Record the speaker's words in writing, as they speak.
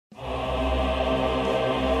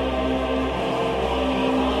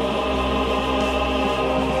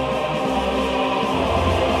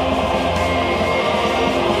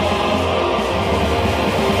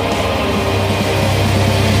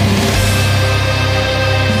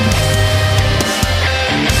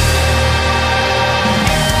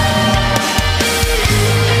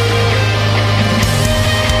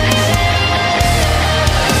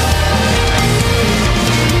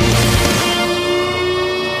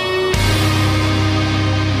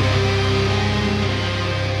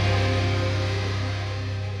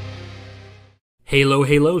Halo,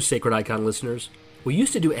 halo, Sacred Icon listeners. We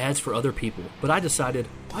used to do ads for other people, but I decided,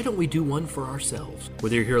 why don't we do one for ourselves?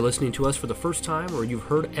 Whether you're here listening to us for the first time or you've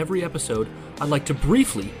heard every episode, I'd like to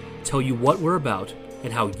briefly tell you what we're about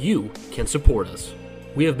and how you can support us.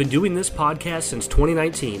 We have been doing this podcast since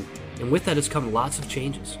 2019, and with that has come lots of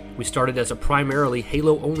changes. We started as a primarily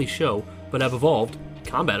Halo-only show, but have evolved,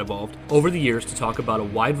 Combat evolved, over the years to talk about a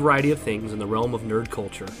wide variety of things in the realm of nerd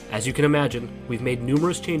culture. As you can imagine, we've made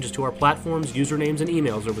numerous changes to our platforms, usernames, and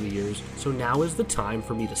emails over the years, so now is the time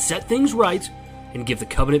for me to set things right and give the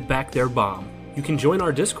Covenant back their bomb. You can join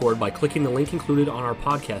our Discord by clicking the link included on our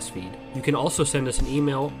podcast feed. You can also send us an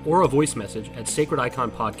email or a voice message at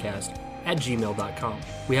sacrediconpodcast@gmail.com.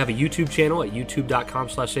 We have a YouTube channel at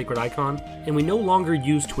youtube.com/sacredicon, and we no longer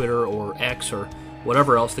use Twitter or X or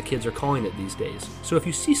whatever else the kids are calling it these days. So if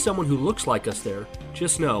you see someone who looks like us there,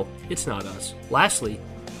 just know it's not us. Lastly,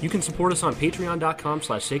 you can support us on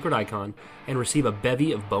patreon.com/sacredicon and receive a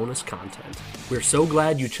bevy of bonus content. We're so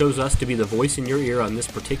glad you chose us to be the voice in your ear on this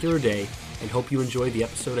particular day and hope you enjoy the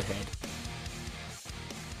episode ahead.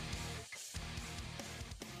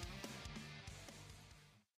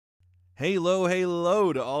 Halo,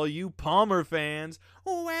 halo to all you Palmer fans.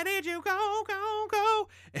 Where did you go?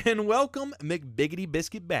 And welcome McBiggity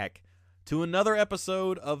Biscuit back to another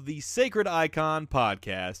episode of the Sacred Icon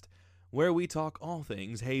podcast, where we talk all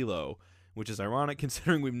things Halo, which is ironic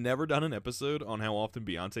considering we've never done an episode on how often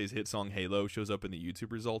Beyonce's hit song Halo shows up in the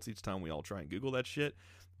YouTube results each time we all try and Google that shit.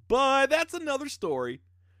 But that's another story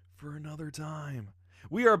for another time.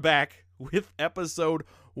 We are back with episode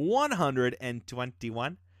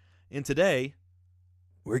 121. And today,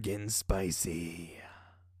 we're getting spicy.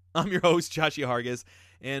 I'm your host, Joshie Hargis,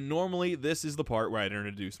 and normally this is the part where I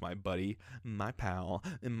introduce my buddy, my pal,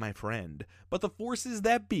 and my friend. But the forces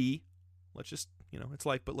that be, let's just call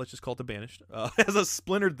it the Banished, has us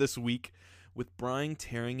splintered this week with Brian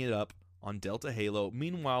tearing it up on Delta Halo.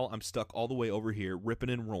 Meanwhile, I'm stuck all the way over here ripping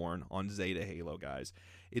and roaring on Zeta Halo, guys.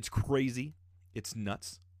 It's crazy. It's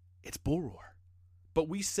nuts. It's bull roar. But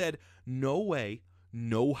we said, no way,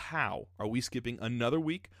 no how are we skipping another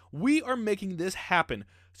week. We are making this happen.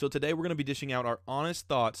 So today we're going to be dishing out our honest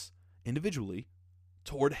thoughts individually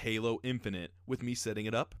toward Halo Infinite with me setting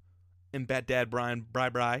it up and Bat Dad Brian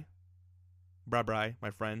Bri,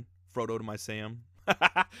 my friend, Frodo to my Sam,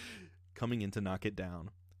 coming in to knock it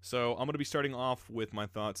down. So I'm going to be starting off with my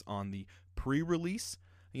thoughts on the pre-release,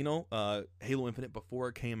 Halo Infinite before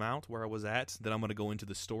it came out, where I was at. Then I'm going to go into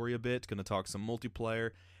the story a bit, going to talk some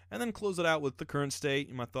multiplayer, and then close it out with the current state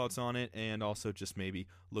and my thoughts on it, and also just maybe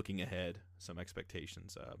looking ahead, some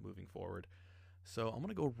expectations moving forward. So I'm going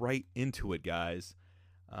to go right into it, guys,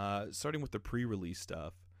 starting with the pre-release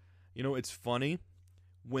stuff. It's funny,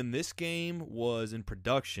 when this game was in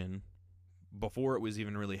production, before it was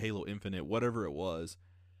even really Halo Infinite, whatever it was,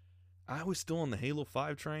 I was still on the Halo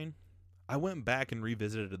 5 train. I went back and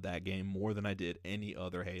revisited that game more than I did any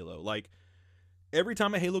other Halo. Like, every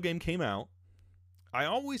time a Halo game came out, I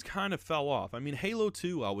always kind of fell off. I mean, Halo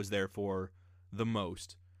 2 I was there for the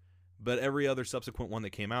most. But every other subsequent one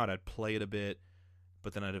that came out, I'd play it a bit,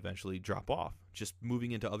 but then I'd eventually drop off, just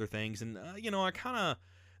moving into other things. And, I kind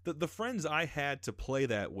of... The friends I had to play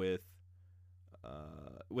that with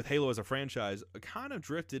Halo as a franchise kind of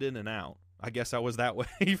drifted in and out. I guess I was that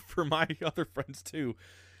way for my other friends too.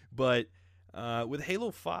 But with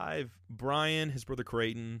Halo 5, Brian, his brother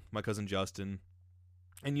Creighton, my cousin Justin,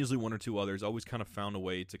 and usually one or two others always kind of found a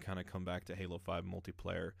way to kind of come back to Halo 5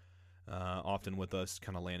 multiplayer, often with us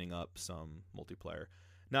kind of landing up some multiplayer.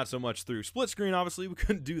 Not so much through split screen, obviously, we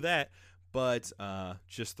couldn't do that, but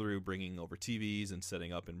just through bringing over TVs and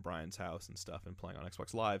setting up in Brian's house and stuff and playing on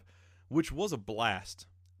Xbox Live, which was a blast.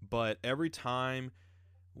 But every time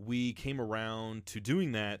we came around to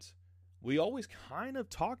doing that, we always kind of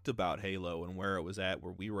talked about Halo and where it was at,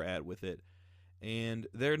 where we were at with it. And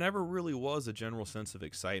there never really was a general sense of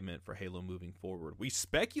excitement for Halo moving forward. We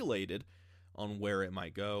speculated on where it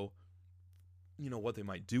might go, what they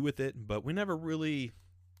might do with it, but we never really...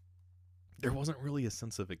 There wasn't really a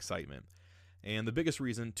sense of excitement. And the biggest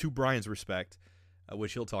reason, to Brian's respect,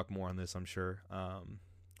 which he'll talk more on this, I'm sure,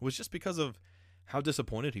 was just because of how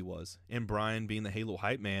disappointed he was. And Brian, being the Halo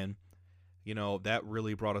hype man, that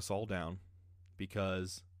really brought us all down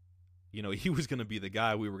because, he was going to be the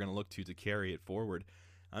guy we were going to look to carry it forward.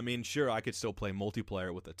 I mean, sure, I could still play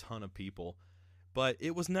multiplayer with a ton of people, but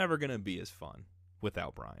it was never going to be as fun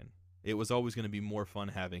without Brian. It was always going to be more fun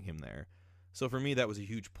having him there. So for me, that was a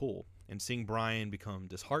huge pull. And seeing Brian become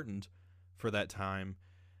disheartened for that time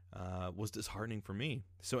was disheartening for me.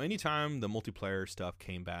 So anytime the multiplayer stuff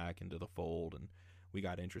came back into the fold and we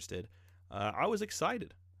got interested, I was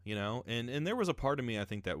excited. and there was a part of me, I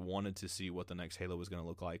think, that wanted to see what the next Halo was going to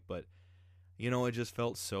look like, but, it just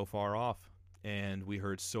felt so far off, and we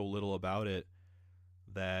heard so little about it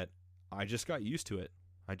that I just got used to it.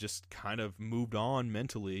 I just kind of moved on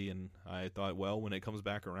mentally, and I thought, well, when it comes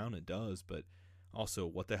back around, it does, but also,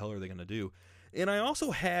 what the hell are they going to do? And I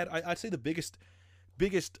also had, I'd say the biggest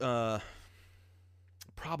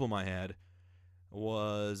problem I had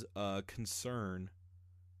was a concern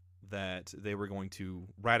that they were going to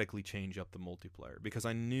radically change up the multiplayer, because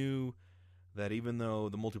I knew that even though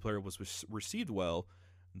the multiplayer was received well,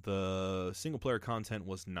 the single-player content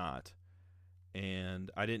was not.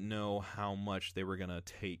 And I didn't know how much they were going to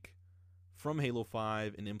take from Halo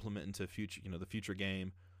 5 and implement into the future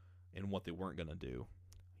game, and what they weren't going to do.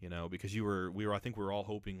 Because I think we were all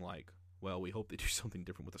hoping, like, well, we hope they do something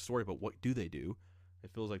different with the story, but what do they do?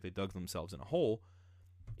 It feels like they dug themselves in a hole.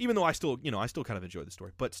 Even though I still kind of enjoy the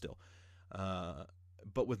story, but still.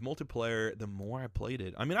 But with multiplayer, the more I played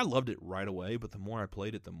it, I mean, I loved it right away, but the more I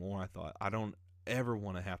played it, the more I thought, I don't ever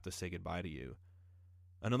want to have to say goodbye to you.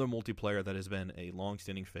 Another multiplayer that has been a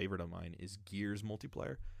long-standing favorite of mine is Gears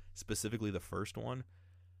multiplayer, specifically the first one.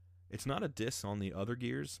 It's not a diss on the other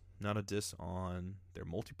Gears, not a diss on their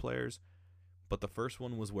multiplayers, but the first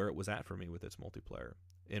one was where it was at for me with its multiplayer.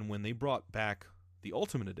 And when they brought back the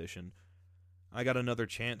Ultimate Edition, I got another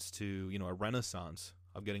chance to, a renaissance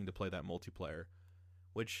of getting to play that multiplayer,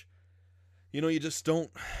 which, you just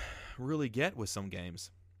don't really get with some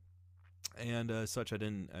games. And as such, I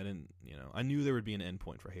didn't, I knew there would be an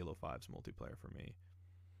endpoint for Halo 5's multiplayer for me.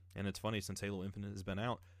 And it's funny, since Halo Infinite has been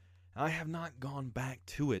out, I have not gone back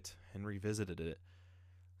to it and revisited it.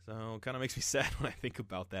 So it kind of makes me sad when I think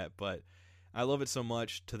about that, but I love it so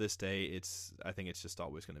much to this day. I think it's just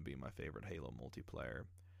always going to be my favorite Halo multiplayer.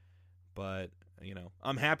 But,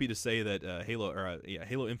 I'm happy to say that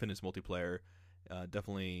Halo Infinite's multiplayer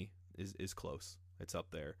definitely is close. It's up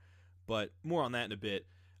there. But more on that in a bit.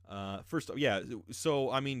 First,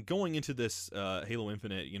 so, I mean, going into this Halo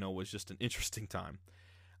Infinite, was just an interesting time.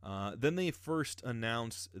 Then they first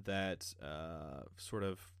announced that sort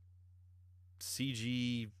of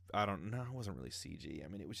CG, I don't know, it wasn't really CG. I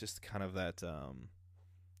mean, it was just kind of that,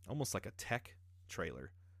 almost like a tech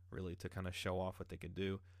trailer, really, to kind of show off what they could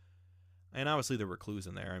do. And obviously there were clues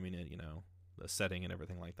in there. I mean, the setting and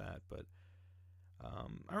everything like that. But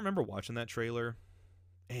I remember watching that trailer,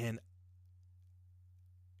 and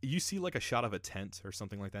you see like a shot of a tent or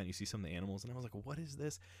something like that, and you see some of the animals, and I was like, what is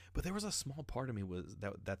this? But there was a small part of me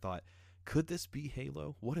that thought, could this be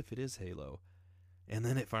Halo? What if it is Halo? And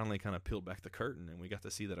then it finally kind of peeled back the curtain, and we got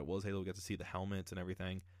to see that it was Halo. We got to see the helmets and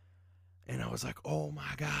everything. And I was like, oh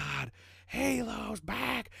my God, Halo's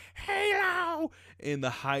back! Halo! And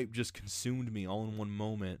the hype just consumed me all in one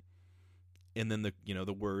moment. And then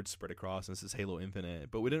the word spread across, and this is Halo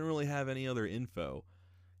Infinite. But we didn't really have any other info.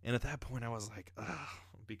 And at that point, I was like, ugh,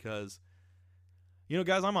 because,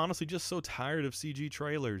 guys, I'm honestly just so tired of CG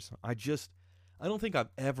trailers. I don't think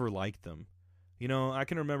I've ever liked them. I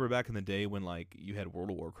can remember back in the day when, like, you had World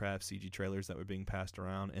of Warcraft CG trailers that were being passed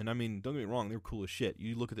around. And, I mean, don't get me wrong, they were cool as shit.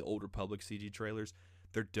 You look at the Old Republic CG trailers,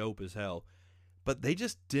 they're dope as hell. But they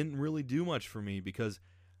just didn't really do much for me because,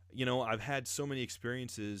 I've had so many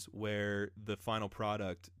experiences where the final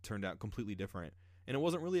product turned out completely different. And it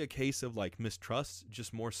wasn't really a case of, like, mistrust,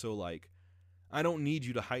 just more so, like, I don't need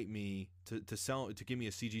you to hype me to give me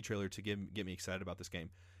a CG trailer to get me excited about this game.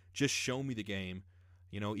 Just show me the game.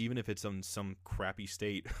 Even if it's in some crappy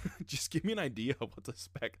state, just give me an idea of what to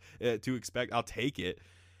expect. I'll take it.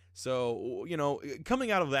 So,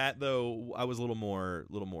 coming out of that though, I was a little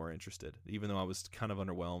more interested, even though I was kind of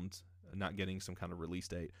underwhelmed not getting some kind of release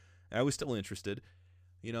date. I was still interested,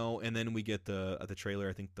 and then we get the trailer,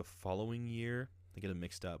 I think the following year. I get it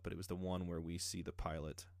mixed up, but it was the one where we see the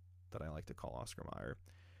pilot that I like to call Oscar Mayer,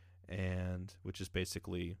 and which is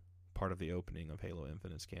basically part of the opening of Halo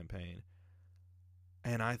Infinite's campaign.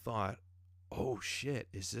 And I thought, oh shit,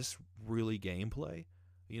 is this really gameplay?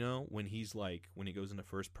 When he goes into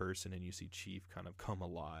first person and you see Chief kind of come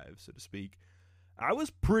alive, so to speak. I was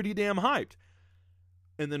pretty damn hyped.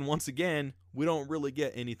 And then once again, we don't really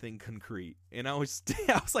get anything concrete. And I was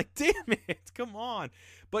like, damn it, come on.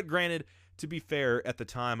 But granted, to be fair, at the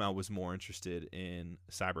time I was more interested in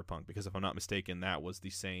Cyberpunk, because if I'm not mistaken, that was the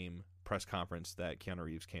same press conference that Keanu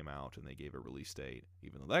Reeves came out and they gave a release date,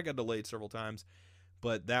 even though that got delayed several times.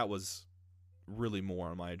 But that was really more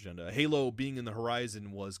on my agenda. Halo being in the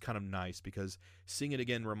horizon was kind of nice because seeing it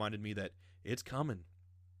again reminded me that it's coming.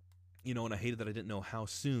 And I hated that I didn't know how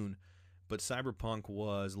soon, but Cyberpunk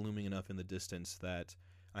was looming enough in the distance that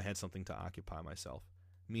I had something to occupy myself.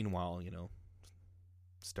 Meanwhile,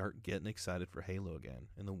 start getting excited for Halo again,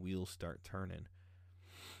 and the wheels start turning.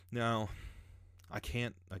 Now, I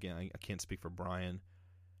can't speak for Brian.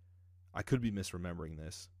 I could be misremembering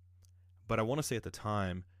this, but I want to say at the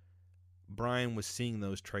time, Brian was seeing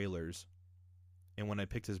those trailers, and when I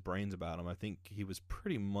picked his brains about them, I think he was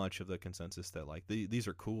pretty much of the consensus that, like, these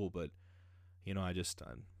are cool, but, you know,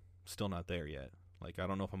 I'm still not there yet. Like, I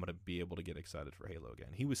don't know if I'm going to be able to get excited for Halo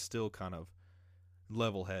again. He was still kind of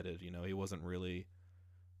level-headed, you know. He wasn't really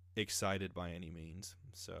excited by any means.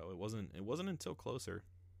 So it wasn't until closer,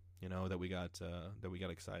 you know, that we got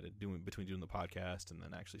excited between doing the podcast and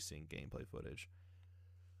then actually seeing gameplay footage.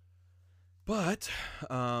 But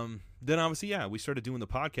then obviously, yeah, we started doing the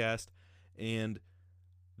podcast, and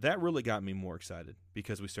that really got me more excited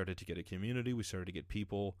because we started to get a community, we started to get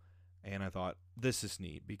people, and I thought, this is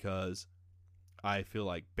neat because I feel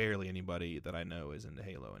like barely anybody that I know is into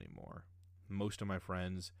Halo anymore. Most of my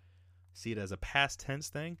friends see it as a past tense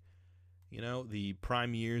thing. You know, the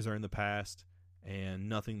prime years are in the past, and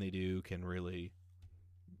nothing they do can really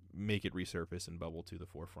make it resurface and bubble to the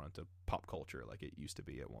forefront of pop culture like it used to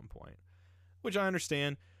be at one point. Which I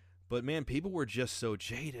understand, but man, people were just so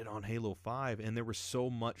jaded on Halo 5, and there was so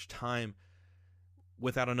much time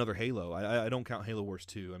without another Halo. I don't count Halo Wars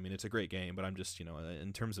 2. I mean, it's a great game, but I'm just, you know,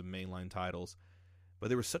 in terms of mainline titles. But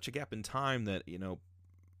there was such a gap in time that, you know,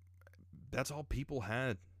 that's all people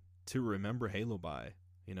had to remember Halo by.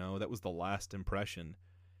 You know, that was the last impression.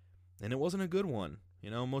 And it wasn't a good one. You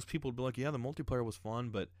know, most people would be like, yeah, the multiplayer was fun,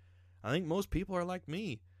 but I think most people are like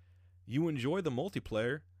me. You enjoy the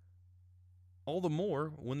multiplayer all the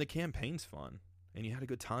more when the campaign's fun and you had a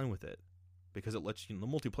good time with it because it lets you, the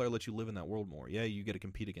multiplayer lets you live in that world more. Yeah, you get to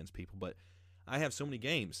compete against people, but I have so many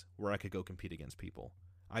games where I could go compete against people.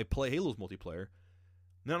 I play Halo's multiplayer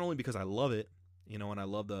not only because I love it, you know, and I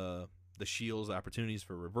love the shields, the opportunities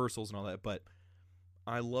for reversals and all that, but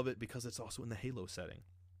I love it because it's also in the Halo setting.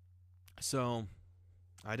 So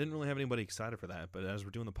I didn't really have anybody excited for that, but as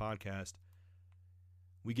we're doing the podcast,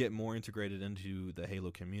 we get more integrated into the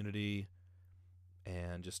Halo community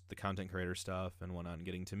and just the content creator stuff and whatnot, and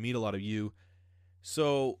getting to meet a lot of you.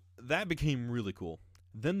 So that became really cool.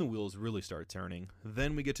 Then the wheels really start turning.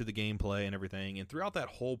 Then we get to the gameplay and everything, and throughout that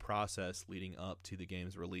whole process leading up to the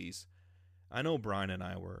game's release, I know Brian and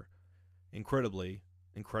I were incredibly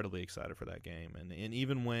excited for that game. And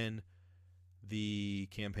even when the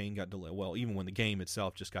campaign got delayed, well, even when the game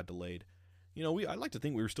itself just got delayed, you know, I like to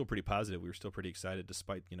think we were still pretty positive. We were still pretty excited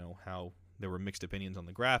despite, you know, how there were mixed opinions on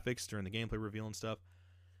the graphics during the gameplay reveal and stuff.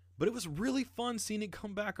 But it was really fun seeing it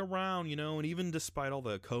come back around, you know, and even despite all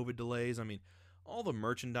the COVID delays, I mean, all the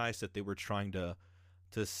merchandise that they were trying to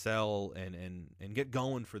sell and get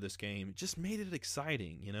going for this game, it just made it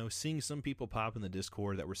exciting, you know, seeing some people pop in the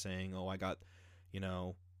Discord that were saying, oh, I got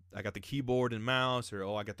the keyboard and mouse, or,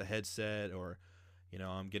 oh, I got the headset, or, you know,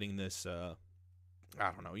 I'm getting this, I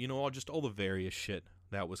don't know, you know, all the various shit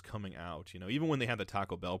that was coming out, you know, even when they had the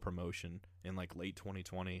Taco Bell promotion in like late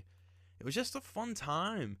 2020, it was just a fun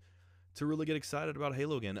time to really get excited about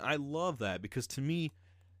Halo again. I love that because to me,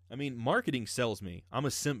 I mean, marketing sells me. I'm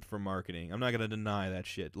a simp for marketing. I'm not going to deny that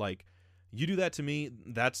shit. Like, you do that to me,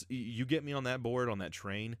 you get me on that board, on that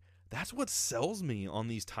train. That's what sells me on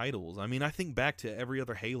these titles. I mean, I think back to every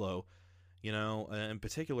other Halo, you know, and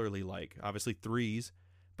particularly, like, obviously 3s,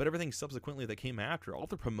 but everything subsequently that came after, all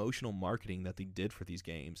the promotional marketing that they did for these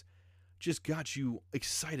games just got you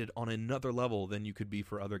excited on another level than you could be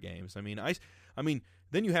for other games. I mean,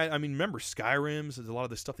 then you had, remember Skyrim, there's a lot of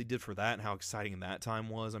the stuff they did for that and how exciting that time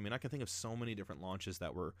was. I mean, I can think of so many different launches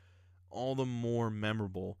that were all the more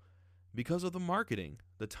memorable because of the marketing,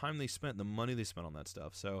 the time they spent, the money they spent on that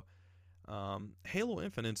stuff. So Halo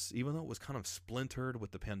Infinite, even though it was kind of splintered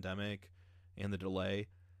with the pandemic and the delay,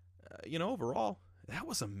 you know, overall, that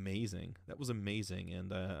was amazing.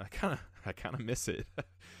 And I kind of miss it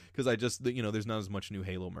because I just, you know, there's not as much new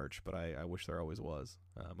Halo merch, but I wish there always was.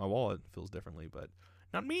 My wallet feels differently, but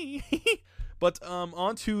not me. But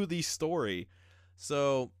on to the story.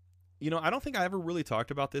 So, you know, I don't think I ever really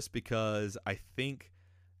talked about this because I think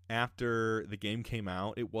after the game came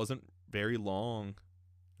out, it wasn't very long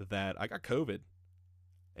that I got COVID,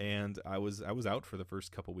 and I was out for the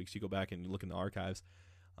first couple weeks. You go back and you look in the archives.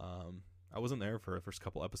 I wasn't there for the first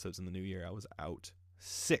couple episodes in the new year. I was out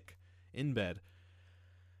sick in bed,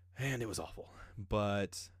 and it was awful.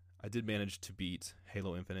 But I did manage to beat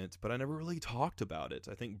Halo Infinite, but I never really talked about it.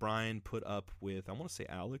 I think Brian put up with, I want to say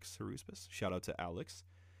Alex Haruspis. Shout out to Alex.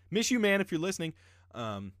 Miss you, man, if you're listening.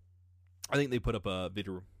 I think they put up a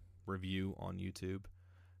video review on YouTube,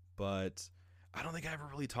 but I don't think I ever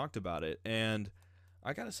really talked about it. And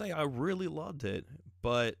I got to say, I really loved it,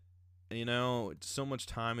 but so much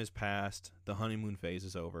time has passed. The honeymoon phase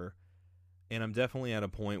is over. And I'm definitely at a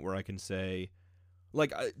point where I can say,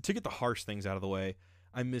 to get the harsh things out of the way,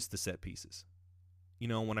 I miss the set pieces.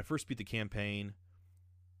 When I first beat the campaign,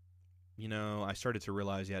 I started to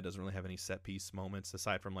realize, it doesn't really have any set piece moments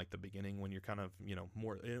aside from the beginning when you're kind of,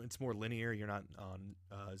 it's more linear. You're not on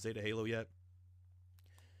Zeta Halo yet.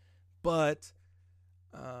 But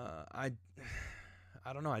I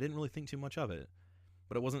don't know. I didn't really think too much of it.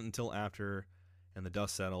 But it wasn't until after and the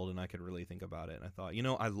dust settled and I could really think about it. And I thought,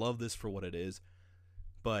 I love this for what it is,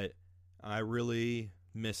 but I really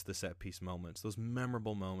miss the set piece moments, those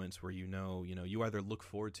memorable moments where you either look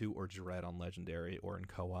forward to or dread on Legendary or in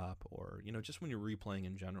co-op or, just when you're replaying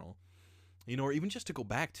in general, or even just to go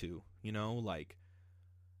back to, how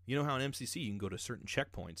in MCC you can go to certain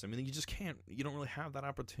checkpoints. I mean, you don't really have that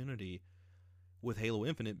opportunity with Halo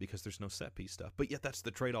Infinite because there's no set piece stuff. But yet that's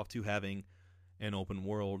the trade-off to having an open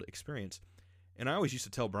world experience. And I always used to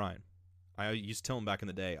tell Brian, I used to tell him back in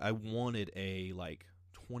the day, I wanted a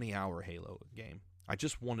 20-hour Halo game. I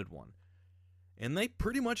just wanted one. And they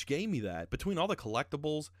pretty much gave me that. Between all the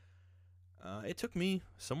collectibles, it took me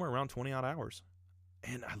somewhere around 20 odd hours.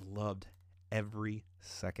 And I loved every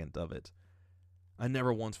second of it. I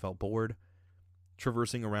never once felt bored.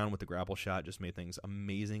 Traversing around with the grapple shot just made things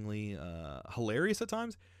amazingly hilarious at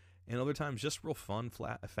times. And other times just real fun,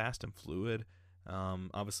 fast and fluid.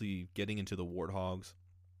 Obviously getting into the warthogs,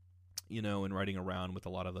 and riding around with a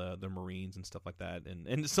lot of the Marines and stuff like that.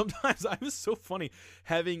 And sometimes it was so funny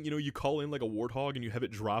having, you call in a warthog and you have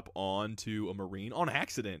it drop onto a Marine on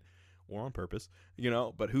accident or on purpose,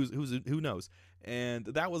 but who knows? And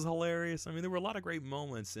that was hilarious. I mean, there were a lot of great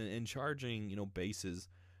moments, and charging, bases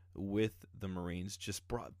with the Marines just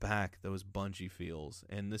brought back those Bungie feels.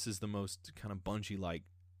 And this is the most kind of Bungie-like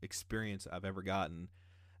experience I've ever gotten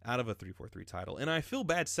out of a 343 title. And I feel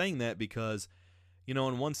bad saying that because,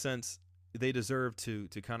 in one sense, they deserve to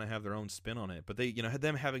kind of have their own spin on it. But they,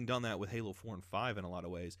 them having done that with Halo 4 and 5 in a lot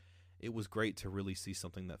of ways, it was great to really see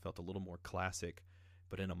something that felt a little more classic,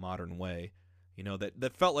 but in a modern way.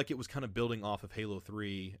 That felt like it was kind of building off of Halo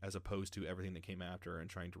 3 as opposed to everything that came after and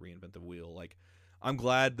trying to reinvent the wheel. I'm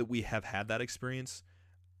glad that we have had that experience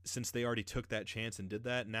since they already took that chance and did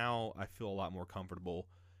that. Now I feel a lot more comfortable.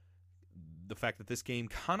 The fact that this game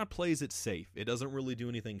kind of plays it safe. It doesn't really do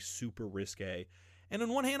anything super risque. And on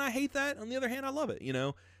one hand, I hate that. On the other hand, I love it,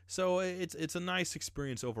 So it's a nice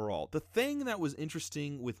experience overall. The thing that was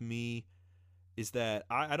interesting with me is that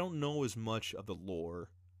I don't know as much of the lore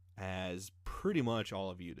as pretty much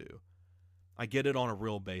all of you do. I get it on a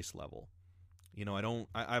real base level.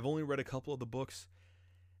 I've only read a couple of the books.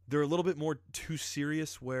 They're a little bit more too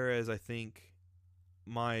serious, whereas I think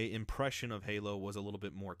my impression of Halo was a little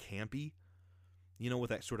bit more campy.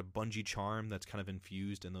 With that sort of Bungie charm that's kind of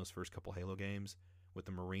infused in those first couple Halo games, with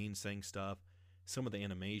the Marines saying stuff, some of the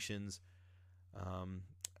animations,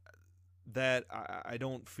 that I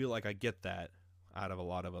don't feel like I get that out of a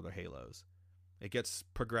lot of other Halos. It gets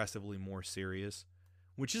progressively more serious,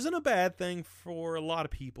 which isn't a bad thing for a lot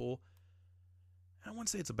of people. I don't want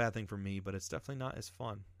to say it's a bad thing for me, but it's definitely not as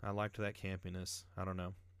fun. I liked that campiness. I don't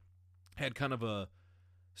know. Had kind of a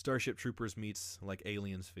Starship Troopers meets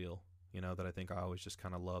Aliens feel, that I think I always just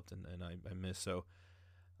kind of loved and I miss. So,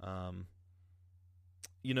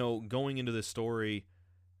 going into this story,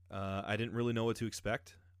 I didn't really know what to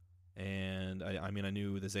expect. And I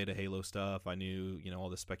knew the Zeta Halo stuff. I knew, all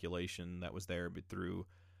the speculation that was there through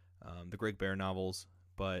the Greg Bear novels.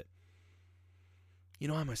 But,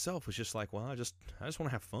 I myself was just well, I just want to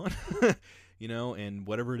have fun, and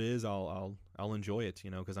whatever it is, I'll enjoy it,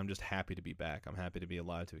 because I'm just happy to be back. I'm happy to be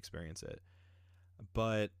alive to experience it.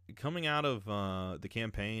 But coming out of the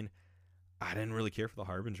campaign, I didn't really care for the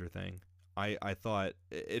Harbinger thing. I thought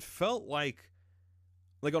it felt like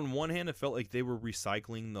on one hand, it felt like they were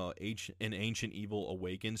recycling an Ancient Evil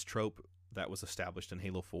Awakens trope that was established in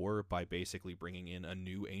Halo 4 by basically bringing in a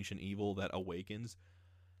new Ancient Evil that awakens.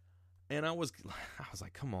 And I was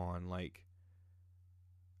come on,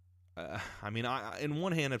 in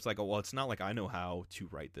one hand, it's well, it's not like I know how to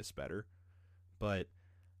write this better, but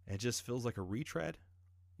it just feels like a retread,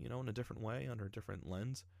 in a different way, under a different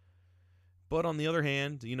lens. But on the other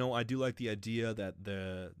hand, I do like the idea that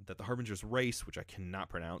the Harbinger's race, which I cannot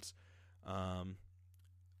pronounce,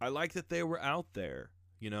 I like that they were out there,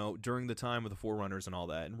 during the time of the Forerunners and all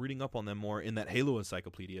that, and reading up on them more in that Halo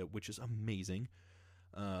encyclopedia, which is amazing.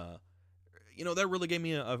 That really gave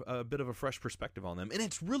me a bit of a fresh perspective on them. And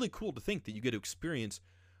it's really cool to think that you get to experience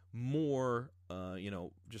more,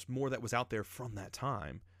 just more that was out there from that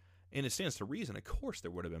time. And it stands to reason, of course,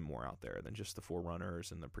 there would have been more out there than just the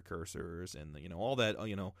Forerunners and the Precursors and the, all that,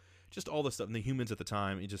 just all the stuff, and the humans at the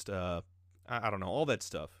time. It just, I don't know, all that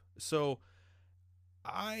stuff. So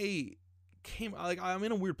I'm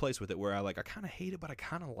in a weird place with it where I kind of hate it, but I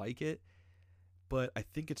kind of like it. But I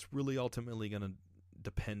think it's really ultimately going to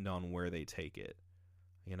depend on where they take it,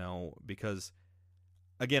 because,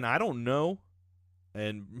 again, I don't know.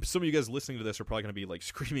 And some of you guys listening to this are probably going to be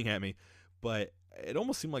screaming at me, but it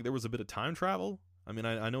almost seemed like there was a bit of time travel. I mean,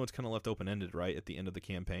 I know it's kind of left open-ended, right, at the end of the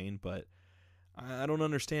campaign, but I don't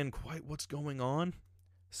understand quite what's going on.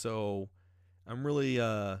 So I'm really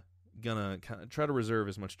going to kind of try to reserve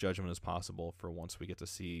as much judgment as possible for once we get to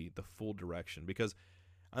see the full direction. Because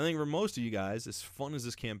I think for most of you guys, as fun as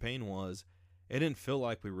this campaign was, it didn't feel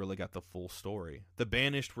like we really got the full story. The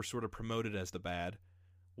Banished were sort of promoted as the bad,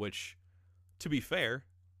 which, to be fair,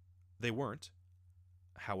 they weren't.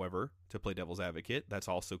 However, to play devil's advocate, that's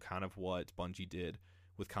also kind of what Bungie did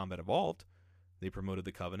with Combat Evolved. They promoted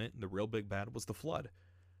the Covenant, and the real big bad was the Flood.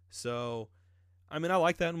 So, I mean, I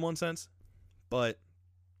like that in one sense, but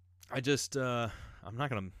I just, I'm not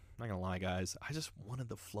gonna lie, guys. I just wanted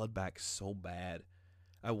the Flood back so bad.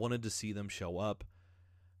 I wanted to see them show up.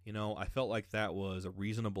 I felt like that was a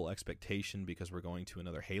reasonable expectation because we're going to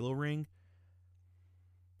another Halo ring.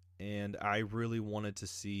 And I really wanted to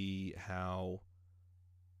see how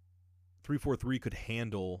 343 could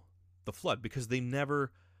handle the Flood, because they've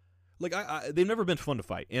never been fun to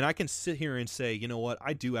fight. And I can sit here and say, you know what,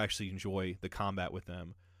 I do actually enjoy the combat with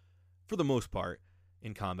them for the most part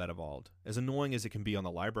in Combat Evolved. As annoying as it can be on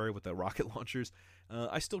the library with the rocket launchers,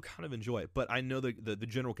 I still kind of enjoy it. But I know the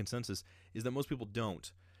general consensus is that most people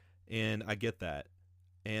don't, and I get that.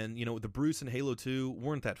 And, the Brutes in Halo 2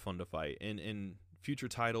 weren't that fun to fight. And future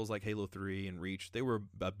titles like Halo 3 and Reach, they were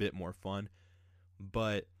a bit more fun,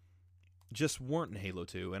 but just weren't in Halo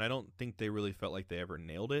 2, and I don't think they really felt like they ever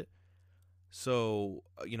nailed it. So,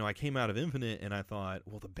 I came out of Infinite, and I thought,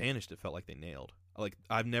 well, the Banished, it felt like they nailed.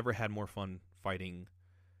 I've never had more fun fighting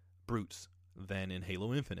Brutes than in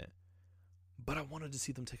Halo Infinite. But I wanted to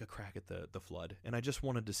see them take a crack at the Flood, and I just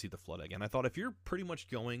wanted to see the Flood again. I thought, if you're pretty much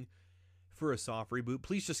going for a soft reboot,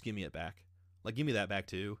 please just give me it back. Give me that back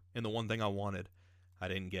too. And the one thing I wanted, I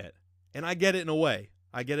didn't get. And I get it in a way.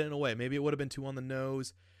 Maybe it would have been too on the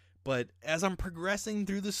nose. But as I'm progressing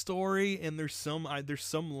through the story, and there's some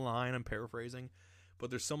line, I'm paraphrasing,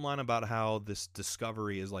 but there's some line about how this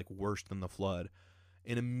discovery is worse than the Flood.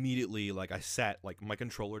 And immediately, I sat, my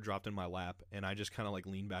controller dropped in my lap, and I just kind of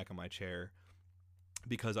leaned back in my chair,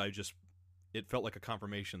 because it felt like a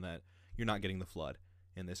confirmation that you're not getting the Flood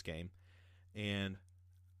in this game. And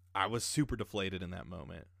I was super deflated in that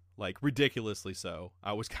moment. Ridiculously so.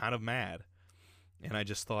 I was kind of mad. And I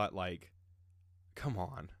just thought, come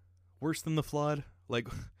on. Worse than the Flood? It's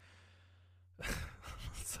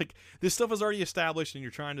this stuff is already established, and you're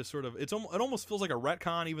trying to sort of, it almost feels like a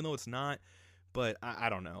retcon, even though it's not. But I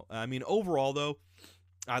don't know. I mean, overall, though,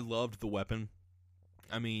 I loved the weapon.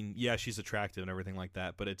 I mean, yeah, she's attractive and everything like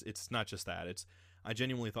that, but it's not just that. I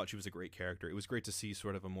genuinely thought she was a great character. It was great to see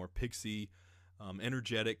sort of a more pixie,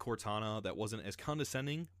 energetic Cortana that wasn't as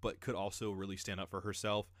condescending, but could also really stand up for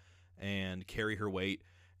herself and carry her weight.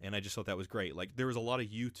 And I just thought that was great. There was a lot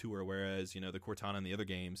of youth to her, whereas, the Cortana in the other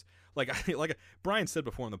games, like Brian said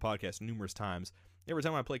before on the podcast numerous times, every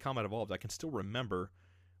time I play Combat Evolved, I can still remember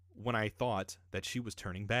when I thought that she was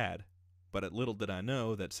turning bad. But little did I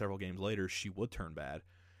know that several games later, she would turn bad,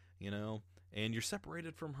 And you're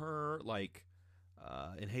separated from her,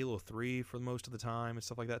 in Halo 3 for most of the time and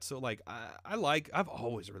stuff like that. So, I've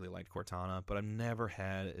always really liked Cortana, but I've never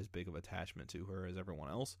had as big of attachment to her as everyone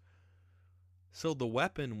else. So the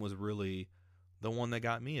weapon was really the one that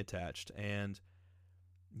got me attached. And,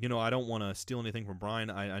 I don't want to steal anything from Brian.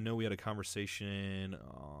 I know we had a conversation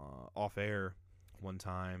off air one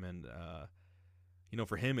time, and,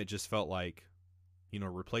 for him, it just felt like, a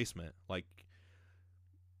replacement.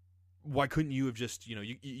 Why couldn't you have just,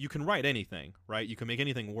 you can write anything, right? You can make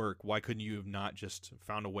anything work. Why couldn't you have not just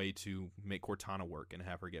found a way to make Cortana work and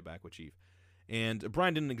have her get back with Chief? And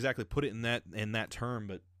Brian didn't exactly put it in that term,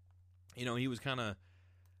 but he was kind of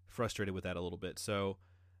frustrated with that a little bit. So,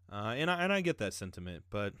 and I get that sentiment,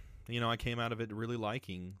 but I came out of it really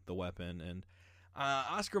liking the weapon. And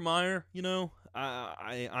Oscar Mayer,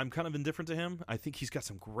 I'm kind of indifferent to him. I think he's got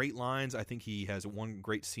some great lines. I think he has one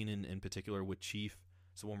great scene in particular with Chief.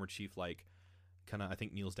 It's the one where Chief kind of, I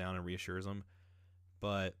think, kneels down and reassures him.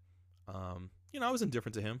 But I was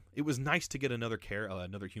indifferent to him. It was nice to get another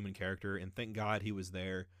human character, and thank God he was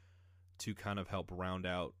there to kind of help round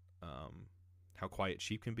out how quiet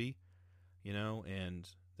Chief can be, and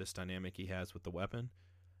this dynamic he has with the weapon.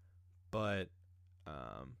 But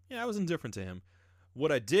I was indifferent to him.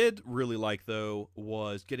 What I did really like, though,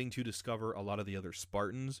 was getting to discover a lot of the other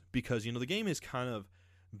Spartans, because, the game is kind of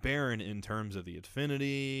barren in terms of the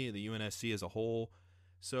Affinity, the UNSC as a whole.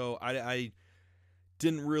 So I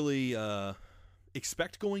didn't really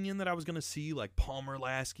expect going in that I was going to see, like, Palmer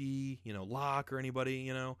Lasky, Locke or anybody,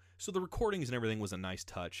 So the recordings and everything was a nice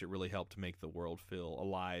touch. It really helped make the world feel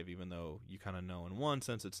alive, even though you kind of know in one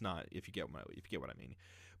sense it's not, if you get what I mean.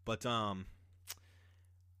 But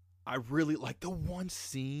I really like the one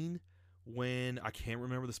scene when, I can't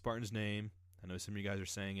remember the Spartan's name. I know some of you guys are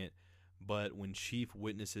saying it, but when Chief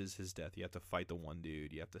witnesses his death, you have to fight the one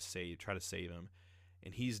dude. You have to try to save him,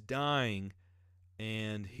 and he's dying,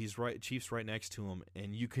 and Chief's right next to him,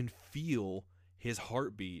 and you can feel his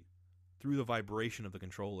heartbeat through the vibration of the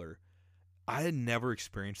controller. I had never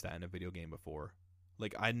experienced that in a video game before.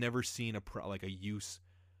 Like, I'd never seen a use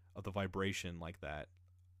of the vibration like that.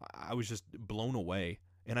 I was just blown away.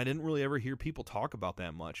 And I didn't really ever hear people talk about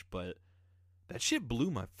that much, but that shit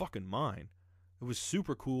blew my fucking mind. It was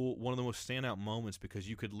super cool, one of the most standout moments, because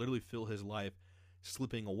you could literally feel his life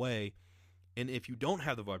slipping away. And if you don't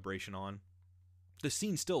have the vibration on, the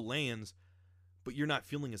scene still lands, but you're not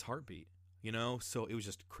feeling his heartbeat, So it was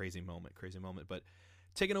just a crazy moment. But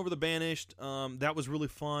taking over the Banished, that was really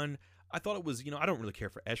fun. I thought it was, I don't really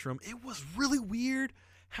care for Escharum. It was really weird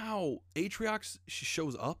how Atriox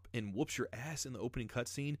shows up and whoops your ass in the opening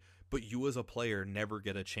cutscene, but you as a player never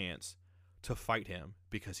get a chance to fight him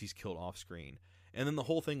because he's killed off screen. And then the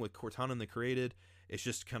whole thing with Cortana and the Created is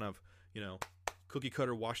just kind of, cookie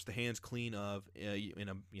cutter, wash the hands clean of in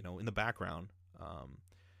the background.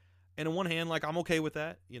 And on one hand, like, I'm okay with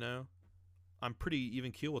that, I'm pretty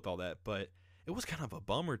even keel with all that, but it was kind of a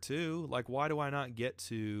bummer too. Like, why do I not get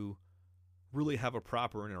to really have a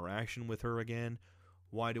proper interaction with her again?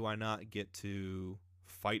 Why do I not get to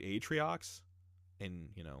fight Atriox and,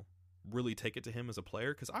 really take it to him as a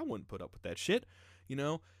player? Because I wouldn't put up with that shit,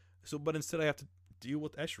 So, but instead I have to deal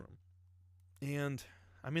with Escharum. And,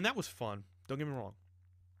 I mean, that was fun. Don't get me wrong.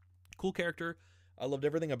 Cool character. I loved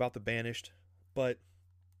everything about the Banished. But,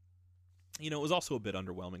 it was also a bit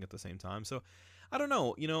underwhelming at the same time. So, I don't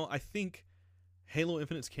know. I think Halo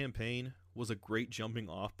Infinite's campaign was a great jumping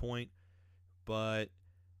off point. But,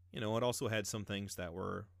 it also had some things that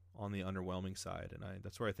were on the underwhelming side, and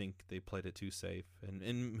that's where I think they played it too safe.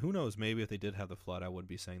 And who knows, maybe if they did have the Flood, I would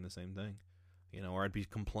be saying the same thing, or I'd be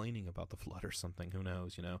complaining about the Flood or something. Who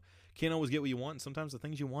knows, Can't always get what you want, and sometimes the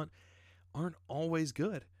things you want aren't always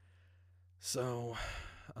good. So,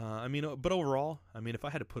 but overall, if I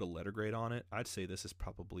had to put a letter grade on it, I'd say this is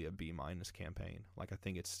probably a B- campaign. Like, I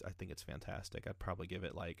think it's fantastic. I'd probably give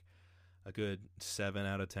it like a good 7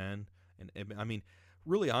 out of 10. And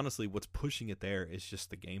really, honestly, what's pushing it there is just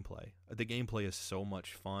the gameplay. The gameplay is so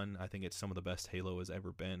much fun. I think it's some of the best Halo has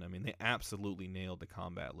ever been. They absolutely nailed the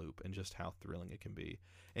combat loop and just how thrilling it can be.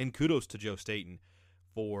 And kudos to Joe Staten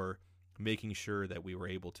for making sure that we were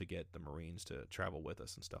able to get the Marines to travel with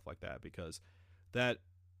us and stuff like that, because that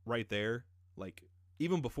right there, like,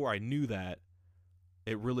 even before I knew that,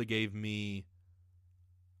 it really gave me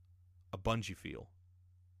a Bungie feel.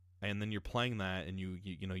 And then you're playing that, and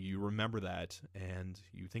you remember that, and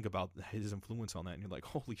you think about his influence on that, and you're like,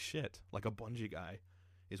 holy shit, like, a Bungie guy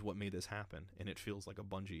is what made this happen, and it feels like a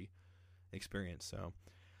Bungie experience. So,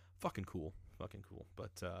 fucking cool. But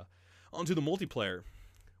on to the multiplayer.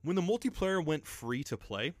 When the multiplayer went free to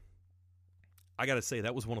play, I gotta say,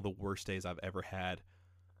 that was one of the worst days I've ever had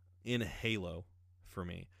in Halo for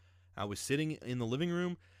me. I was sitting in the living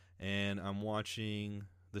room, and I'm watching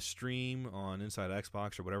the stream on Inside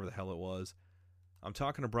Xbox or whatever the hell it was. I'm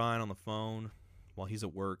talking to Brian on the phone while he's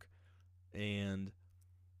at work, and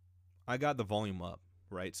I got the volume up,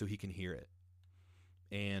 right, so he can hear it.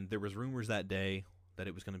 And there was rumors that day that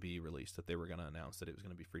it was going to be released, that they were going to announce that it was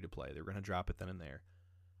going to be free to play. They were going to drop it then and there.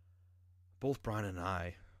 Both Brian and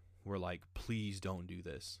I were like, please don't do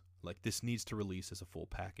this. Like, this needs to release as a full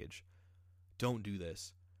package. Don't do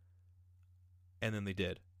this. And then they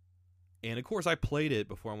did. And, of course, I played it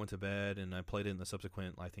before I went to bed, and I played it in the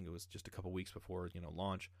subsequent, I think it was just a couple weeks before,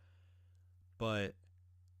 launch. But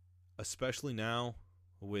especially now,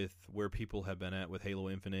 with where people have been at with Halo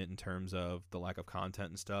Infinite in terms of the lack of content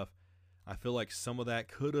and stuff, I feel like some of that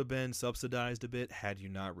could have been subsidized a bit had you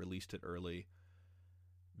not released it early.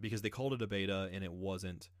 Because they called it a beta, and it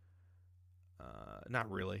wasn't. Not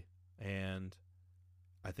really. And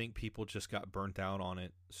I think people just got burnt out on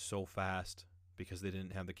it so fast because they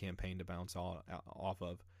didn't have the campaign to bounce off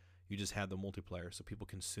of. You just had the multiplayer, so people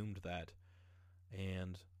consumed that.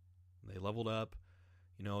 And they leveled up.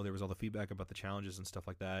 there was all the feedback about the challenges and stuff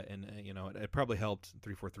like that, and it probably helped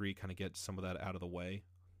 343 kind of get some of that out of the way,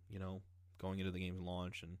 going into the game's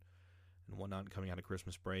launch and whatnot, coming out of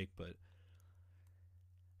Christmas break. But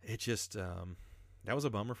it just that was a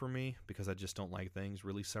bummer for me because I just don't like things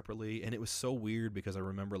really separately, and it was so weird because I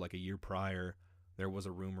remember like a year prior there was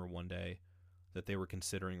a rumor one day that they were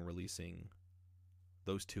considering releasing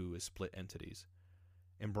those two as split entities,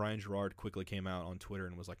 and Brian Gerard quickly came out on Twitter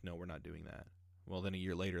and was like, no, we're not doing that. Well, then a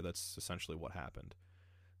year later, that's essentially what happened.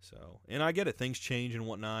 So, and I get it, things change and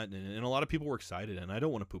whatnot, and a lot of people were excited, and I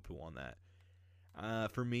don't want to poo-poo on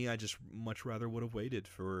that. For me, I just much rather would have waited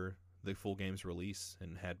for the full game's release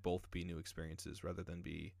and had both be new experiences rather than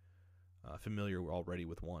be familiar already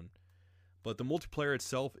with one. But the multiplayer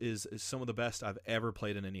itself is some of the best I've ever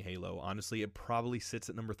played in any Halo. Honestly, it probably sits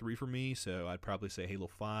at number 3 for me, so I'd probably say Halo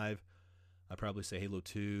 5. I'd probably say Halo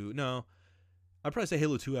 2. No, I'd probably say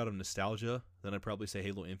Halo 2 out of nostalgia. Then I'd probably say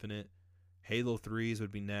Halo Infinite. Halo 3s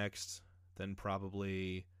would be next. Then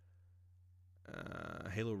probably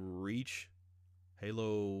Halo Reach,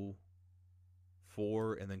 Halo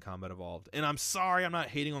 4, and then Combat Evolved. And I'm sorry, I'm not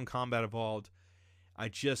hating on Combat Evolved. I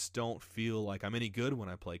just don't feel like I'm any good when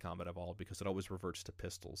I play Combat Evolved because it always reverts to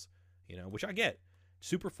pistols, which I get.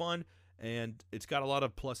 Super fun, and it's got a lot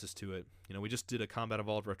of pluses to it. We just did a Combat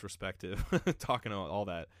Evolved retrospective talking about all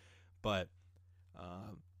that. But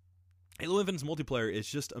Halo Infinite's multiplayer is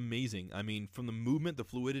just amazing. I mean, from the movement, the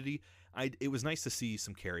fluidity, it was nice to see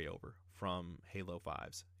some carryover from Halo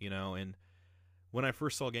 5's, and when I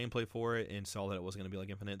first saw gameplay for it and saw that it wasn't going to be like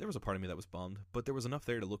Infinite, there was a part of me that was bummed, but there was enough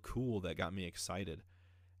there to look cool that got me excited.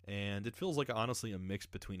 And it feels like, honestly, a mix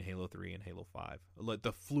between Halo 3 and Halo 5. Like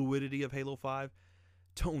the fluidity of Halo 5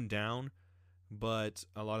 toned down, but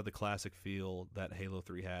a lot of the classic feel that Halo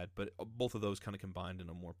 3 had, but both of those kind of combined in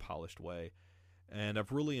a more polished way. And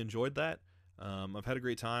I've really enjoyed that. I've had a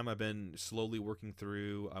great time. I've been slowly working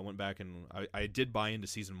through. I went back and I did buy into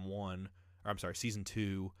Season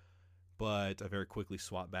 2, but I very quickly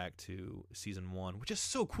swapped back to Season 1, which is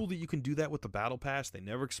so cool that you can do that with the Battle Pass. They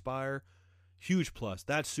never expire. Huge plus.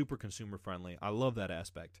 That's super consumer friendly. I love that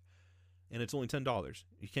aspect. And it's only $10.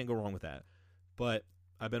 You can't go wrong with that. But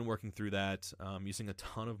I've been working through that, using a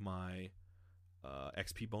ton of my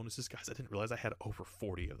XP bonuses. Guys, I didn't realize I had over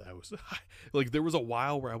 40 of those. Like, there was a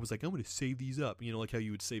while where I was like, I'm going to save these up. Like how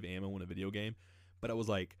you would save ammo in a video game. But I was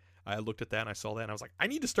like, I looked at that and I saw that and I was like, I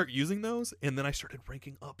need to start using those. And then I started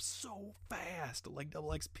ranking up so fast. Like, double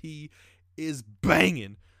XP is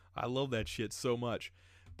banging. I love that shit so much.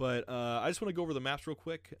 But I just want to go over the maps real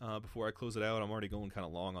quick before I close it out. I'm already going kind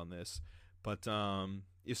of long on this. But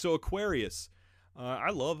so Aquarius.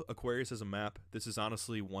 I love Aquarius as a map. This is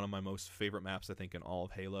honestly one of my most favorite maps, I think, in all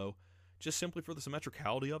of Halo. Just simply for the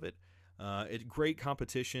symmetricality of it. It's great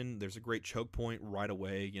competition. There's a great choke point right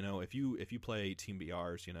away. If you play Team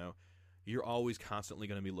BRs, you're always constantly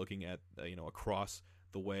going to be looking at across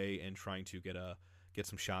the way and trying to get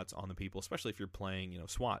some shots on the people, especially if you're playing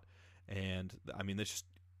SWAT. And I mean, there's just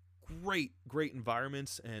great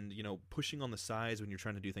environments and pushing on the sides when you're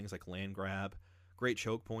trying to do things like land grab. Great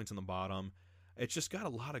choke points on the bottom. It's just got a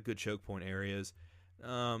lot of good choke point areas.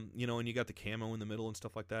 And you got the camo in the middle and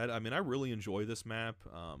stuff like that. I mean, I really enjoy this map.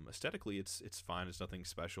 Aesthetically, it's fine. It's nothing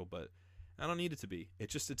special, but I don't need it to be.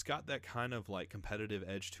 It's got that kind of like competitive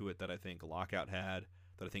edge to it that I think Lockout had,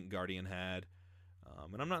 that I think Guardian had.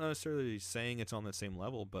 And I'm not necessarily saying it's on that same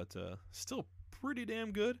level, but still pretty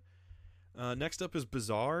damn good. Next up is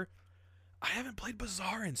Bazaar. I haven't played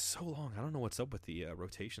Bazaar in so long. I don't know what's up with the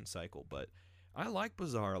rotation cycle, but I like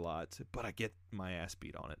Bazaar a lot, but I get my ass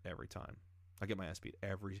beat on it every time. I get my ass beat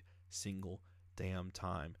every single damn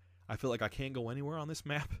time. I feel like I can't go anywhere on this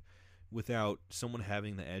map without someone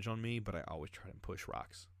having the edge on me, but I always try to push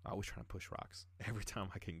rocks. Every time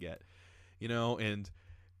I can get. And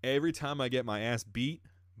every time I get my ass beat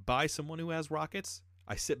by someone who has rockets,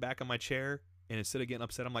 I sit back on my chair, and instead of getting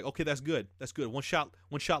upset, I'm like, okay, that's good. One shot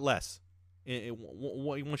less.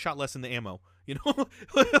 One shot less in the ammo.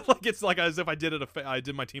 Like it's like as if I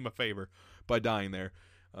did my team a favor by dying there.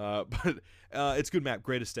 But it's a good map,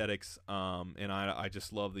 great aesthetics, and I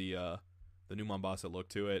just love the new Mombasa look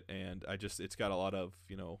to it, and it's got a lot of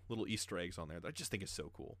little Easter eggs on there that I just think is so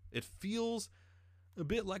cool. It feels a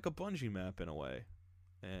bit like a Bungie map in a way,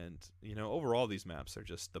 and overall these maps are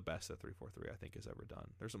just the best that 343 I think has ever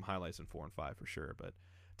done. There's some highlights in 4 and 5 for sure, but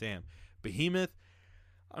damn, Behemoth,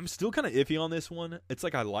 I'm still kind of iffy on this one. It's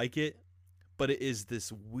like I like it, but it is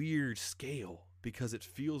this weird scale because it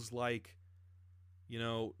feels like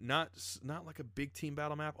not like a big team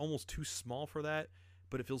battle map, almost too small for that,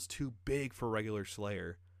 but it feels too big for regular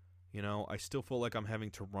Slayer. I still feel like I'm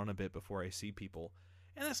having to run a bit before I see people.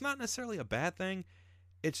 And that's not necessarily a bad thing.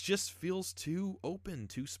 It just feels too open,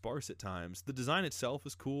 too sparse at times. The design itself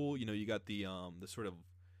is cool. You got the sort of,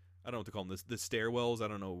 I don't know what to call them, the stairwells. I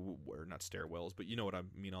don't know where, not stairwells, but you know what I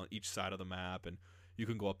mean, on each side of the map, and you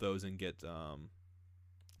can go up those and get,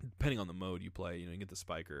 depending on the mode you play, you get the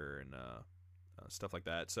spiker and stuff like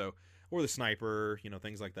that. So, or the sniper,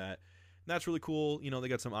 things like that. And that's really cool. They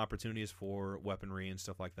got some opportunities for weaponry and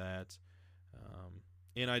stuff like that.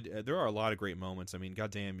 And there are a lot of great moments. I mean,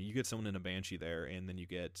 goddamn, you get someone in a Banshee there, and then you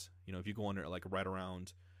get, if you go under, like, right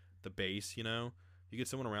around the base, you get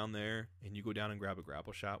someone around there, and you go down and grab a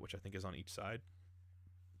grapple shot, which I think is on each side.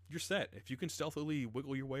 You're set. If you can stealthily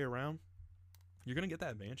wiggle your way around, you're going to get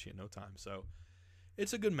that Banshee in no time. So,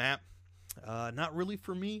 it's a good map. Not really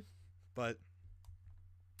for me, but,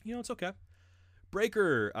 it's okay.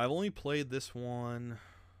 Breaker. I've only played this one,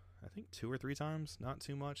 I think 2 or 3 times, not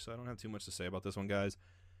too much, so I don't have too much to say about this one, guys.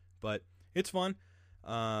 But it's fun.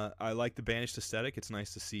 I like the Banished aesthetic. It's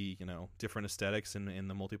nice to see, different aesthetics in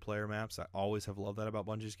the multiplayer maps. I always have loved that about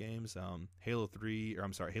Bungie's games. Halo 4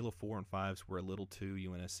 and 5s were a little too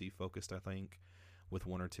UNSC focused, I think, with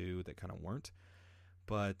 1 or 2 that kind of weren't.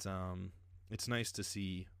 But it's nice to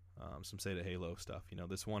see some Zeta Halo stuff.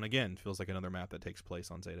 This one, again, feels like another map that takes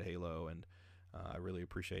place on Zeta Halo, and I really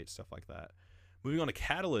appreciate stuff like that. Moving on to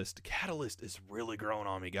Catalyst. Catalyst is really growing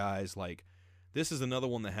on me, guys. Like, this is another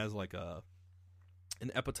one that has like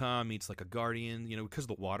an Epitaph meets like a Guardian, because of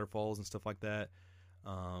the waterfalls and stuff like that.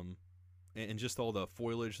 And just all the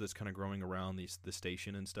foliage that's kind of growing around the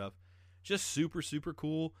station and stuff. Just super, super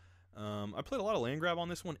cool. I played a lot of land grab on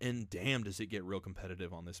this one, and damn, does it get real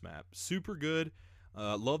competitive on this map. Super good.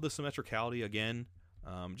 Love the symmetricality again.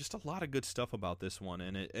 Just a lot of good stuff about this one,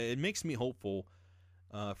 and it makes me hopeful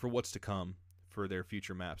for what's to come for their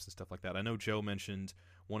future maps and stuff like that. I know Joe mentioned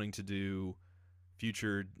wanting to do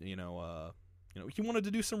future, he wanted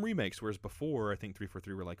to do some remakes, whereas before, I think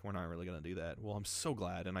 343 were like, we're not really going to do that. Well, I'm so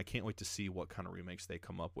glad, and I can't wait to see what kind of remakes they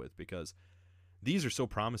come up with, because these are so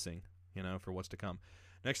promising, for what's to come.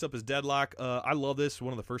 Next up is Deadlock. I love this.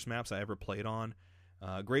 One of the first maps I ever played on.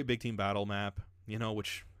 Great big team battle map,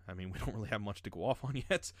 which, I mean, we don't really have much to go off on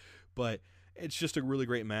yet, but it's just a really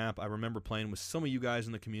great map. I remember playing with some of you guys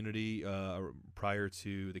in the community prior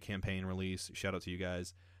to the campaign release. Shout out to you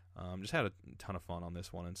guys. Just had a ton of fun on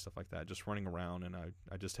this one and stuff like that. Just running around, and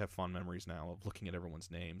I just have fond memories now of looking at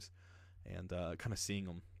everyone's names and kind of seeing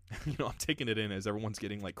them. I'm taking it in as everyone's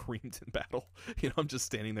getting like creamed in battle. I'm just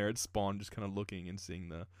standing there at spawn, just kind of looking and seeing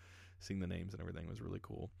the names and everything. It was really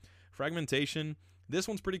cool. Fragmentation. This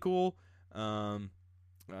one's pretty cool. I'm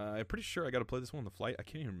pretty sure I got to play this one on the flight. I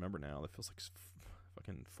can't even remember now. That feels like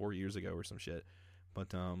fucking 4 years ago or some shit.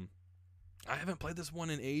 But I haven't played this one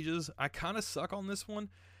in ages. I kind of suck on this one,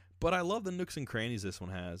 but I love the nooks and crannies this one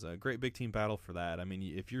has. A great big team battle for that. I mean,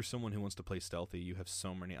 if you're someone who wants to play stealthy, you have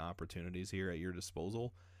so many opportunities here at your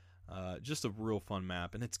disposal. Just a real fun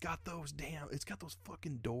map, and it's got those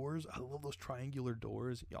fucking doors. I love those triangular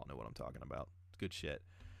doors. Y'all know what I'm talking about. It's good shit.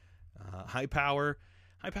 High Power.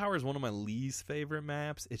 High Power is one of my least favorite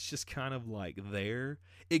maps. It's just kind of like there.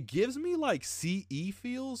 It gives me like CE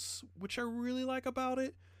feels, which I really like about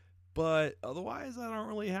it. But otherwise, I don't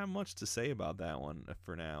really have much to say about that one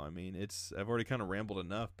for now. I mean, I've already kind of rambled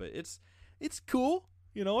enough, but it's cool.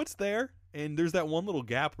 It's there. And there's that one little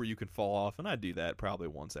gap where you can fall off, and I do that probably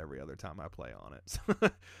once every other time I play on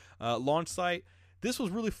it. Launch site. This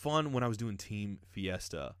was really fun when I was doing Team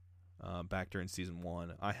Fiesta. Back during Season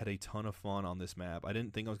 1. I had a ton of fun on this map. I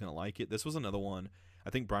didn't think I was going to like it. This was another one, I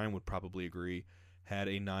think Brian would probably agree, had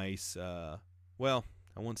a nice, well,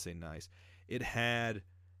 I wouldn't say nice. It had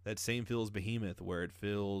that same feel as Behemoth, where it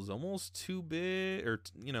feels almost too big, or,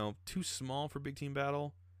 too small for Big Team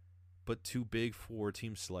Battle, but too big for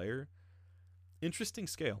Team Slayer. Interesting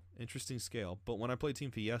scale. But when I played Team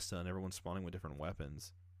Fiesta and everyone's spawning with different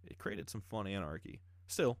weapons, it created some fun anarchy.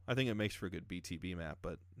 Still, I think it makes for a good BTB map,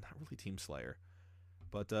 but not really Team Slayer.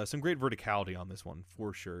 But some great verticality on this one,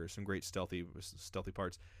 for sure. Some great stealthy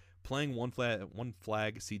parts. Playing one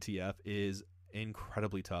flag CTF is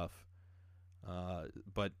incredibly tough,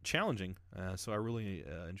 but challenging. So I really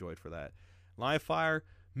enjoyed for that. Live Fire,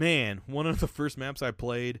 man, one of the first maps I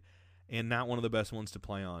played, and not one of the best ones to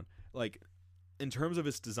play on. Like, in terms of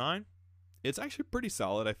its design, it's actually pretty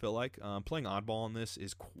solid, I feel like. Playing Oddball on this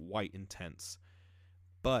is quite intense.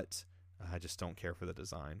 But I just don't care for the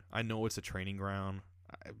design. I know it's a training ground,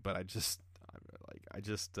 but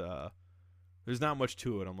there's not much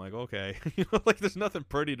to it. I'm like, okay, there's nothing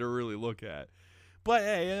pretty to really look at. But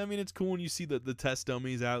hey, I mean, it's cool when you see the test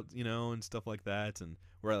dummies out, and stuff like that, and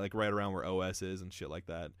we're like right around where OS is and shit like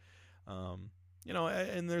that.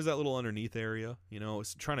 and there's that little underneath area.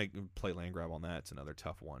 It's trying to play land grab on that. It's another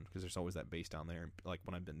tough one because there's always that base down there. Like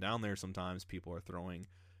when I've been down there, sometimes people are throwing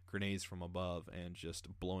grenades from above and just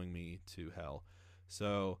blowing me to hell.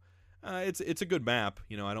 So it's a good map.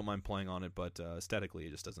 I don't mind playing on it, but aesthetically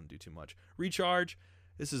it just doesn't do too much. Recharge.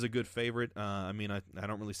 This is a good favorite. I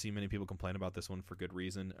don't really see many people complain about this one for good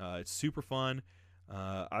reason. It's super fun.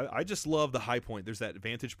 I just love the high point. There's that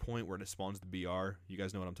vantage point where it spawns the BR. You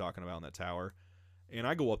guys know what I'm talking about in that tower. And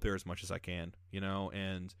I go up there as much as I can,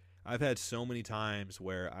 and I've had so many times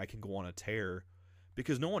where I can go on a tear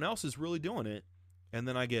because no one else is really doing it. And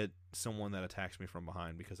then I get someone that attacks me from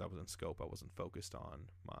behind because I was in scope. I wasn't focused on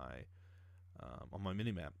my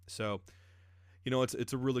mini-map. So,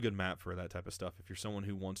 it's a really good map for that type of stuff. If you're someone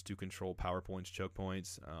who wants to control power points, choke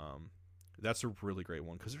points, that's a really great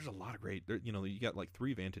one because there's a lot of great, you got like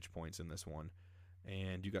 3 vantage points in this one.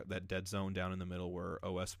 And you got that dead zone down in the middle where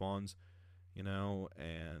OS spawns.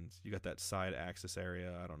 And you got that side axis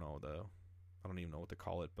area. I don't even know what to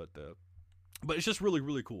call it, but it's just really,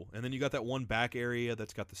 really cool. And then you got that one back area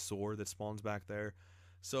that's got the sword that spawns back there.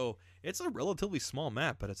 So it's a relatively small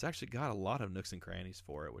map, but it's actually got a lot of nooks and crannies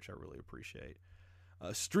for it, which I really appreciate.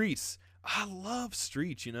 Streets. I love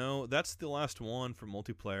Streets, That's the last one for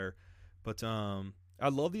multiplayer. But I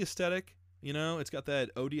love the aesthetic. It's got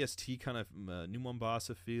that ODST kind of New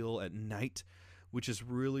Mombasa feel at night, which is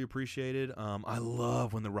really appreciated. I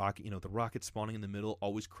love when the rocket spawning in the middle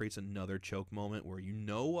always creates another choke moment where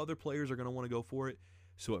other players are going to want to go for it,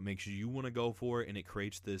 so it makes you want to go for it, and it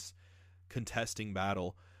creates this contesting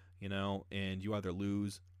battle, and you either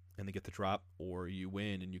lose and they get the drop, or you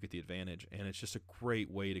win and you get the advantage, and it's just a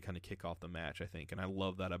great way to kind of kick off the match, I think, and I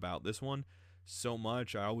love that about this one so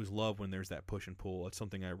much. I always love when there's that push and pull. It's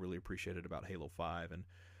something I really appreciated about Halo 5, and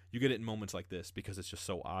you get it in moments like this because it's just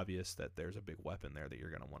so obvious that there's a big weapon there that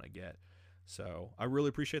you're going to want to get. So I really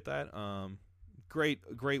appreciate that.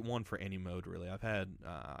 Great one for any mode, really. I've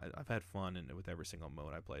had fun with every single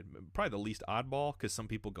mode I played. Probably the least oddball because some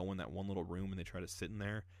people go in that one little room and they try to sit in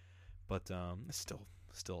there, but it's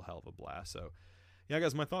still a hell of a blast. So yeah,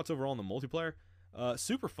 guys, my thoughts overall on the multiplayer,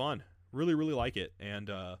 super fun. Really, really like it,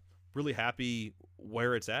 and really happy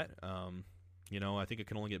where it's at. I think it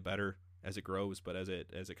can only get better as it grows, but as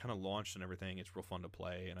it kind of launched and everything, it's real fun to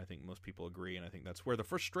play, and I think most people agree, and I think that's where the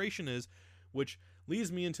frustration is, which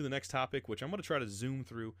leads me into the next topic, which I'm going to try to zoom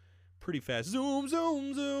through pretty fast. Zoom.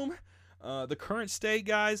 The current state,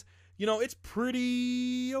 guys, it's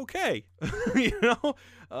pretty okay.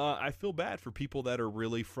 I feel bad for people that are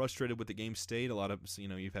really frustrated with the game state. A lot of,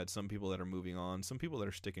 you've had some people that are moving on, some people that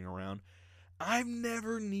are sticking around. I've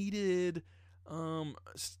never needed to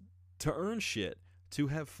earn shit to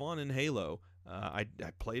have fun in Halo. I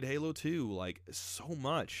played Halo 2 like so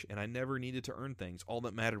much, and I never needed to earn things. All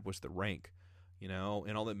that mattered was the rank, and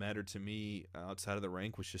all that mattered to me outside of the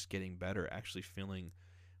rank was just getting better, actually feeling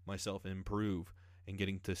myself improve, and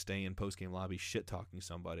getting to stay in post-game lobby shit-talking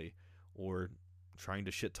somebody or trying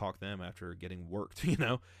to shit-talk them after getting worked,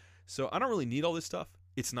 So I don't really need all this stuff.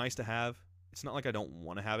 It's nice to have. It's not like I don't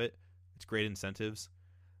want to have it. It's great incentives,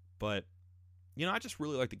 but I just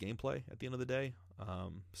really like the gameplay at the end of the day.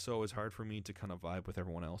 So it's hard for me to kind of vibe with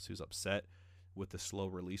everyone else who's upset with the slow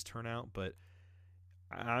release turnout, but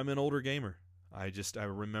I'm an older gamer. I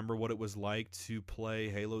remember what it was like to play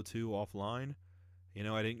Halo 2 offline.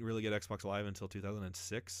 I didn't really get Xbox Live until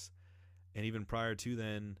 2006, and even prior to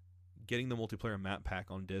then, getting the multiplayer map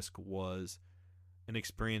pack on disc was an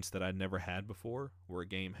experience that I'd never had before, where a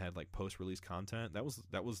game had like post-release content. That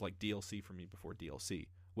was like DLC for me before DLC,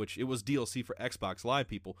 which it was DLC for Xbox Live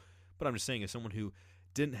people, but I'm just saying, as someone who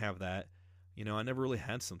didn't have that, I never really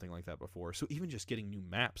had something like that before. So even just getting new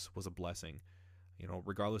maps was a blessing,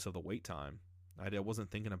 regardless of the wait time. I wasn't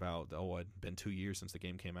thinking about, it'd been 2 years since the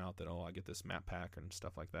game came out, that, I get this map pack and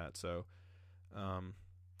stuff like that. So,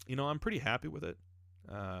 I'm pretty happy with it.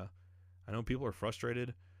 I know people are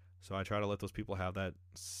frustrated, so I try to let those people have that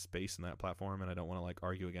space in that platform, and I don't want to like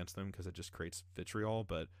argue against them because it just creates vitriol,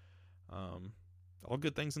 but all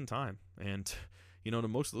good things in time. And, to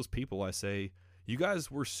most of those people, I say, you guys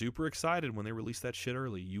were super excited when they released that shit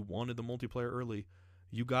early. You wanted the multiplayer early.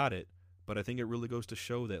 You got it. But I think it really goes to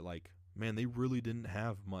show that, like, man, they really didn't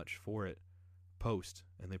have much for it post,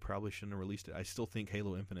 and they probably shouldn't have released it. I still think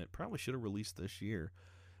Halo Infinite probably should have released this year,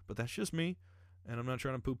 but that's just me, and I'm not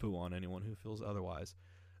trying to poo-poo on anyone who feels otherwise.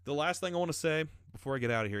 The last thing I want to say before I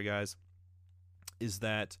get out of here, guys, is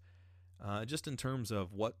that just in terms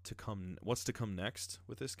of what's to come next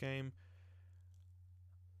with this game,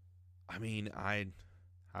 I mean, I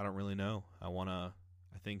don't really know. I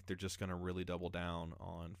think they're just going to really double down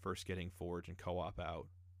on first getting Forge and co-op out,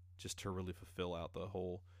 just to really fulfill out the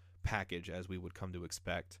whole package as we would come to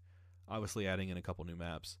expect. Obviously adding in a couple new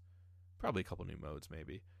maps, probably a couple new modes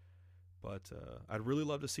maybe. But I'd really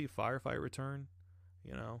love to see Firefight return.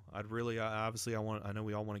 You know, I know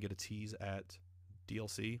we all want to get a tease at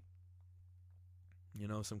DLC. You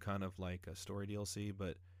know, some kind of like a story DLC,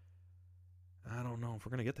 but I don't know if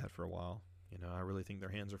we're going to get that for a while. You know, I really think their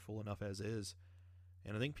hands are full enough as is.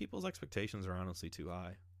 And I think people's expectations are honestly too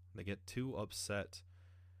high. They get too upset.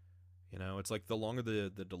 You know, it's like the longer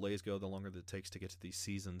the delays go, the longer it takes to get to these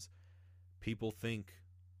seasons. People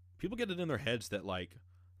get it in their heads that like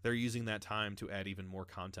they're using that time to add even more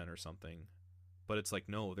content or something. But it's like,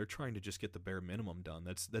 no, they're trying to just get the bare minimum done.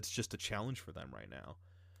 That's just a challenge for them right now.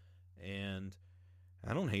 And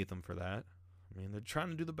I don't hate them for that. I mean, they're trying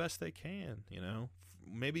to do the best they can, you know.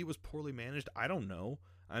 Maybe it was poorly managed. I don't know.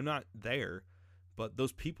 I'm not there. But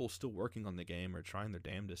those people still working on the game are trying their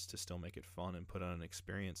damnedest to still make it fun and put on an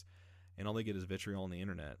experience. And all they get is vitriol on the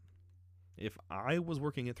internet. If I was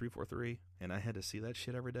working at 343 and I had to see that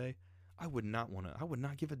shit every day, I would not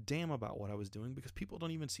give a damn about what I was doing because people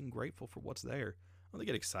don't even seem grateful for what's there. Well, they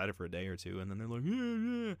get excited for a day or two and then they're like,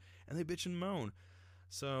 yeah, and they bitch and moan.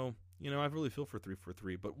 So, you know, I really feel for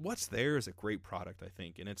 343, but what's there is a great product, I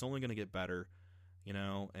think, and it's only going to get better, you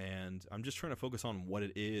know, and I'm just trying to focus on what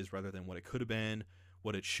it is rather than what it could have been,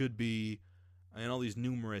 what it should be, and all these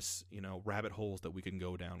numerous, you know, rabbit holes that we can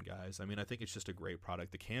go down, guys. I mean, I think it's just a great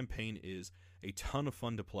product. The campaign is a ton of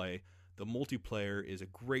fun to play. The multiplayer is a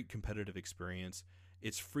great competitive experience.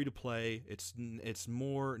 It's free to play. It's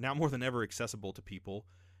more now more than ever accessible to people.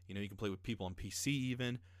 You know, you can play with people on PC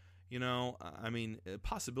even. You know, I mean,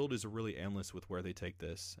 possibilities are really endless with where they take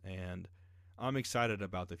this, and I'm excited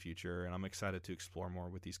about the future, and I'm excited to explore more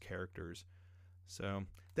with these characters. So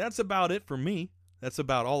that's about it for me. That's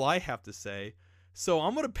about all I have to say. So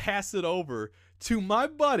I'm going to pass it over to my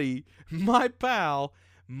buddy, my pal,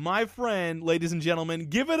 my friend, ladies and gentlemen.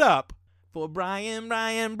 Give it up for Brian.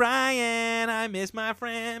 I miss my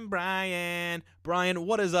friend Brian. Brian,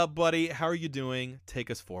 what is up, buddy? How are you doing?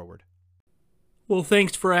 Take us forward. Well,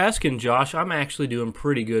 thanks for asking, Josh. I'm actually doing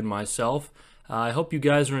pretty good myself. I hope you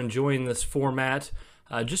guys are enjoying this format.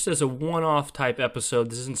 Just as a one-off type episode,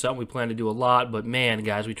 this isn't something we plan to do a lot, but man,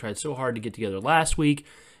 guys, we tried so hard to get together last week.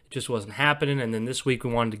 It just wasn't happening, and then this week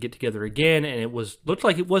we wanted to get together again, and looked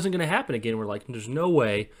like it wasn't going to happen again. We're like, there's no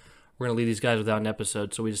way we're going to leave these guys without an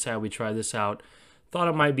episode, so we decided we'd try this out. Thought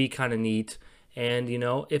it might be kind of neat, and, you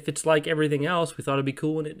know, if it's like everything else, we thought it'd be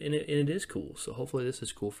cool, and it is cool, so hopefully this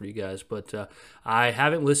is cool for you guys. But I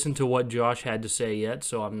haven't listened to what Josh had to say yet,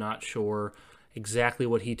 so I'm not sure exactly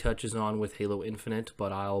what he touches on with Halo Infinite,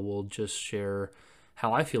 but I will just share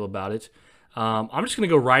how I feel about it. I'm just going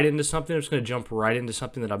to go right into something. I'm just going to jump right into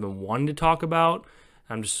something that I've been wanting to talk about.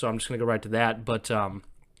 I'm just going to go right to that. But,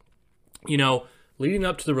 you know, leading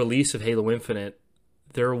up to the release of Halo Infinite,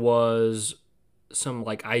 there was some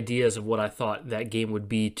like ideas of what I thought that game would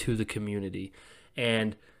be to the community.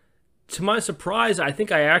 And to my surprise, I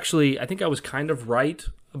think I was kind of right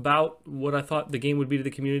about what I thought the game would be to the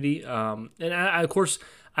community. And of course,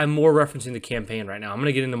 I'm more referencing the campaign right now. I'm going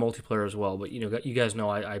to get into multiplayer as well, but you know, you guys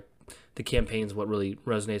know the campaign is what really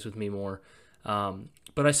resonates with me more.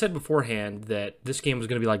 But I said beforehand that this game was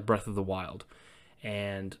going to be like Breath of the Wild.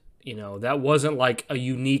 And, you know, that wasn't like a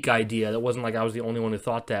unique idea. That wasn't like I was the only one who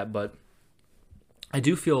thought that, but I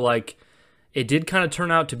do feel like it did kind of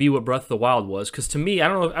turn out to be what Breath of the Wild was. Because to me, I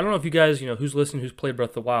don't know if you guys, you know, who's listening, who's played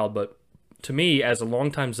Breath of the Wild, but to me, as a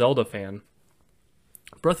longtime Zelda fan,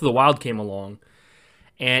 Breath of the Wild came along,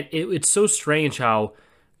 and it's so strange how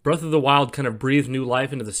Breath of the Wild kind of breathed new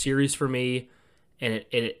life into the series for me, and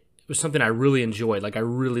it was something I really enjoyed. Like, I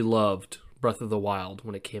really loved Breath of the Wild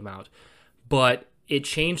when it came out, but it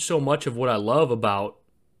changed so much of what I love about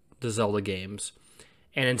the Zelda games,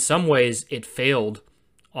 and in some ways, it failed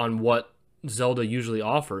on what Zelda usually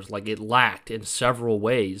offers. Like, it lacked in several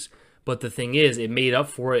ways. But the thing is, it made up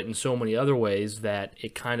for it in so many other ways that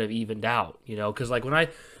it kind of evened out, you know? Because like when I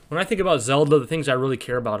think about Zelda, the things I really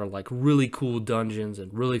care about are like really cool dungeons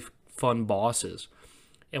and really fun bosses.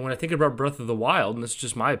 And when I think about Breath of the Wild, and this is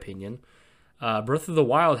just my opinion, Breath of the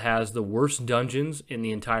Wild has the worst dungeons in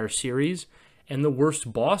the entire series and the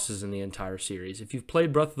worst bosses in the entire series. If you've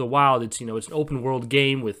played Breath of the Wild, it's, you know, it's an open world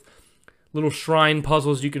game with little shrine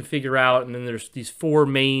puzzles you can figure out, and then there's these 4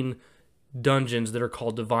 main dungeons that are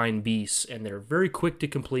called Divine Beasts, and they're very quick to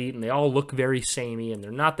complete, and they all look very samey, and they're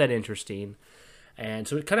not that interesting. And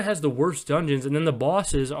so it kind of has the worst dungeons, and then the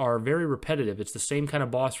bosses are very repetitive. It's the same kind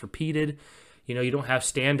of boss repeated. You know, you don't have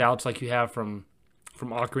standouts like you have from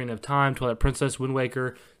Ocarina of Time, Twilight Princess, Wind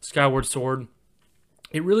Waker, Skyward Sword.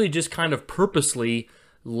 It really just kind of purposely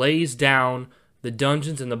lays down the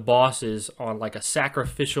dungeons and the bosses on like a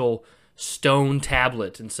sacrificial stone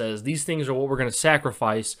tablet and says, these things are what we're going to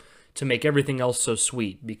sacrifice to make everything else so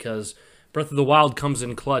sweet. Because Breath of the Wild comes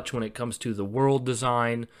in clutch when it comes to the world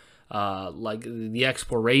design, like the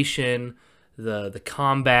exploration, the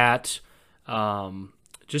combat,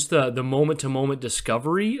 just the moment-to-moment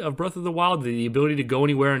discovery of Breath of the Wild, the ability to go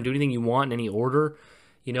anywhere and do anything you want in any order.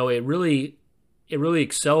 You know, it really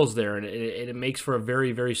excels there, and it makes for a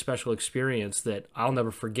very, very special experience that I'll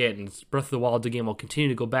never forget. And Breath of the Wild is a game I'll continue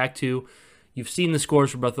to go back to. You've seen the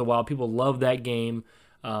scores for Breath of the Wild. People love that game.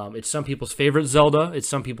 It's some people's favorite Zelda. It's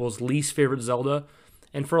some people's least favorite Zelda.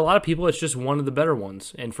 And for a lot of people, it's just one of the better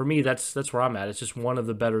ones. And for me, that's where I'm at. It's just one of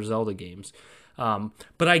the better Zelda games.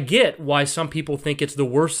 But I get why some people think it's the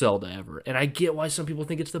worst Zelda ever. And I get why some people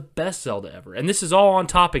think it's the best Zelda ever. And this is all on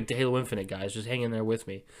topic to Halo Infinite, guys. Just hang in there with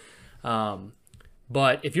me.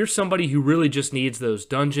 But if you're somebody who really just needs those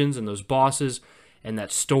dungeons and those bosses and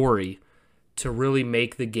that story to really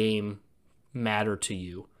make the game matter to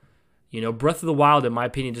you, you know, Breath of the Wild, in my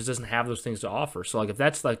opinion, just doesn't have those things to offer. So, if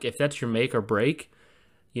that's your make or break,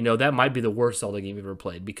 you know, that might be the worst Zelda game you've ever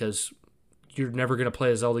played, because you're never going to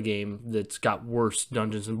play a Zelda game that's got worse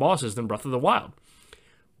dungeons and bosses than Breath of the Wild.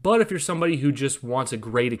 But if you're somebody who just wants a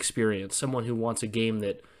great experience, someone who wants a game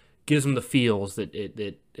that gives them the feels, that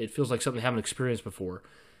it feels like something they haven't experienced before,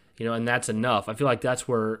 you know, and that's enough. I feel like that's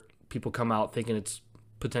where people come out thinking it's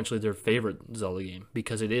potentially their favorite Zelda game,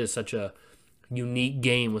 because it is such a unique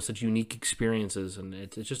game with such unique experiences, and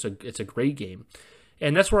it's a great game.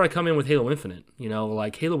 And that's where I come in with Halo Infinite. You know,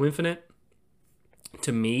 like Halo Infinite,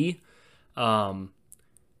 to me,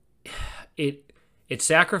 it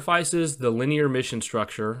sacrifices the linear mission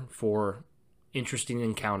structure for interesting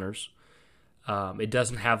encounters. It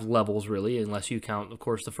doesn't have levels really, unless you count, of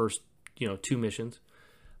course, the first 2 missions.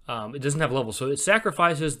 It doesn't have levels, so it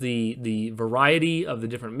sacrifices the variety of the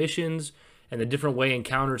different missions and the different way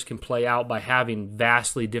encounters can play out by having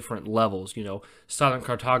vastly different levels. You know, Silent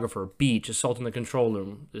Cartographer, Beach, Assault in the Control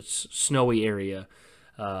Room, it's snowy area.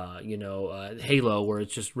 Halo, where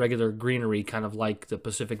it's just regular greenery, kind of like the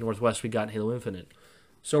Pacific Northwest we got in Halo Infinite.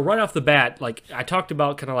 So right off the bat, like I talked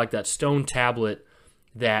about, kind of like that stone tablet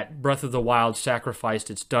that Breath of the Wild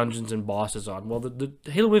sacrificed its dungeons and bosses on. Well, the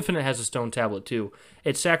Halo Infinite has a stone tablet too.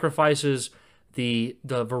 It sacrifices the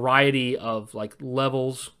variety of like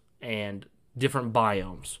levels and different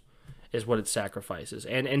biomes is what it sacrifices.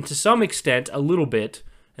 And to some extent, a little bit,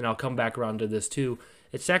 and I'll come back around to this too,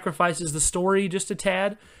 it sacrifices the story just a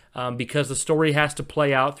tad, because the story has to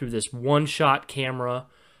play out through this one-shot camera,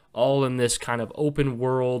 all in this kind of open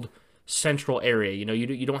world central area. You know,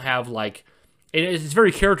 you don't have like... It's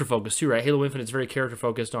very character-focused too, right? Halo Infinite is very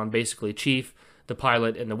character-focused on basically Chief, the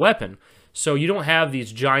pilot, and the weapon. So you don't have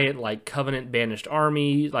these giant like Covenant-banished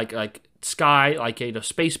army, like Sky, like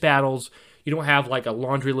space battles. You don't have like a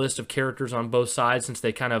laundry list of characters on both sides, since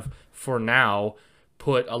they kind of, for now,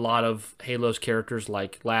 put a lot of Halo's characters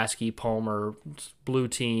like Lasky, Palmer, Blue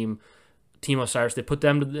Team, Team Osiris. They put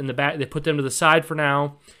them in the back. They put them to the side for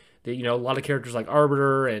now. A lot of characters like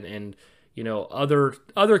Arbiter and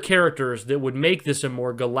other characters that would make this a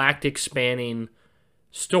more galactic spanning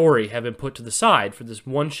story have been put to the side for this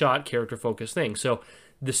one-shot character-focused thing. So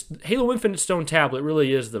this Halo Infinite Stone Tablet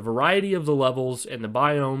really is the variety of the levels and the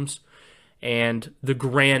biomes and the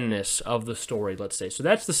grandness of the story, let's say. So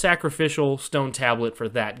that's the sacrificial stone tablet for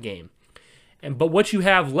that game. But what you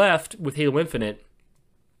have left with Halo Infinite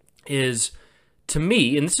is, to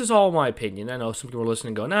me, and this is all my opinion, I know some people are listening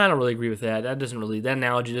and go, nah, I don't really agree with that. That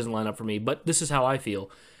analogy doesn't line up for me, but this is how I feel.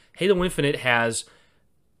 Halo Infinite has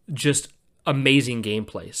just amazing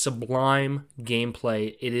gameplay, sublime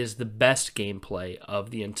gameplay. It is the best gameplay of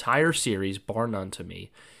the entire series, bar none to me.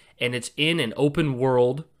 And it's in an open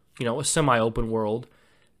world, a semi-open world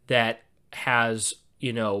that has,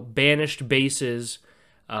 banished bases,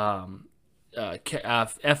 FOB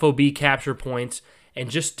capture points, and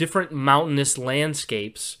just different mountainous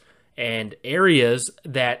landscapes and areas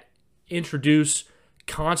that introduce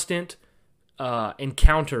constant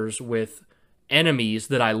encounters with enemies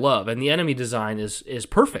that I love. And the enemy design is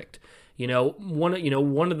perfect. One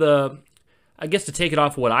of the, I guess, to take it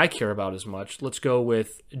off what I care about as much, let's go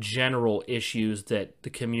with general issues that the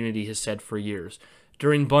community has said for years.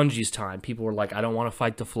 During Bungie's time, people were like, I don't want to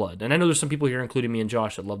fight the Flood. And I know there's some people here, including me and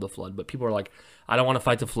Josh, that love the Flood, but people are like, I don't want to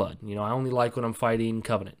fight the Flood. I only like when I'm fighting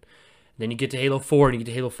Covenant. Then you get to Halo 4 and you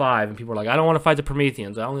get to Halo 5, and people are like, I don't want to fight the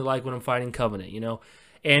Prometheans. I only like when I'm fighting Covenant,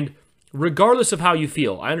 And regardless of how you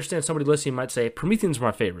feel, I understand somebody listening might say, Prometheans are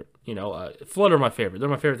my favorite. Flood are my favorite. They're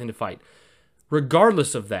my favorite thing to fight.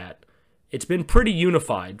 Regardless of that, it's been pretty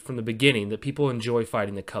unified from the beginning that people enjoy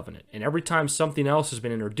fighting the Covenant. And every time something else has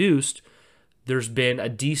been introduced, there's been a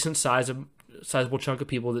decent sizable chunk of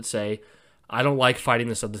people that say, I don't like fighting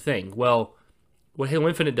this other thing. Well, what Halo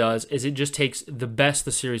Infinite does is it just takes the best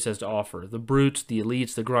the series has to offer. The brutes, the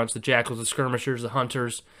elites, the grunts, the jackals, the skirmishers, the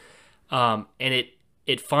hunters, and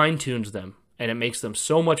it fine-tunes them, and it makes them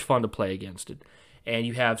so much fun to play against it. And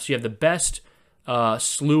you have the best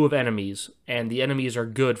slew of enemies, and the enemies are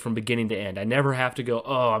good from beginning to end. I never have to go,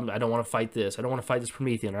 I don't want to fight this. I don't want to fight this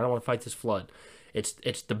Promethean. I don't want to fight this Flood. It's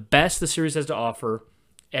the best the series has to offer,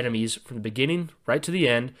 enemies from the beginning right to the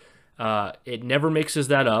end. It never mixes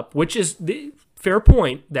that up, which is the fair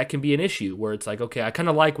point. That can be an issue where it's like, okay, I kind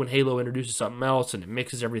of like when Halo introduces something else and it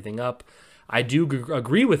mixes everything up. I do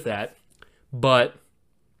agree with that, but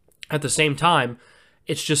at the same time,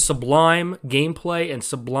 it's just sublime gameplay and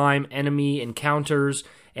sublime enemy encounters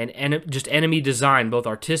and just enemy design, both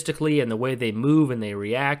artistically and the way they move and they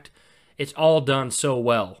react. It's all done so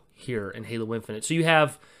well here in Halo Infinite. So you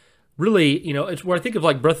have really, it's where I think of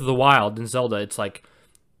like Breath of the Wild and Zelda. It's like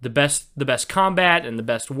the best combat and the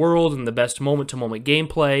best world and the best moment-to-moment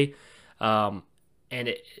gameplay, and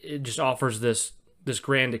it just offers this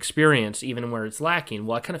grand experience even where it's lacking.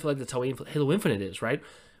 Well, I kind of feel like that's how Halo Infinite is, right?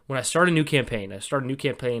 When I start a new campaign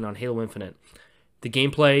on Halo Infinite, the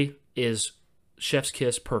gameplay is chef's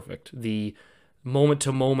kiss perfect. The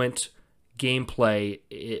moment-to-moment gameplay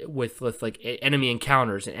with like enemy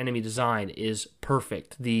encounters and enemy design is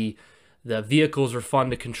perfect. The vehicles are fun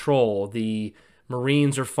to control. The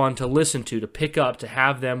Marines are fun to listen to pick up, to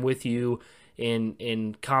have them with you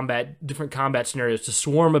in combat, different combat scenarios, to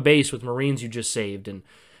swarm a base with Marines you just saved, and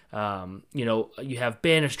you have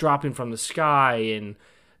Banish dropping from the sky, and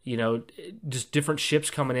just different ships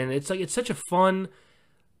coming in. It's such a fun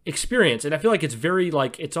experience, and I feel like it's very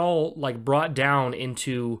it's all brought down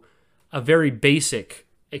into a very basic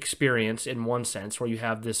experience in one sense, where you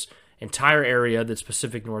have this entire area that's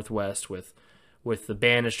Pacific Northwest with the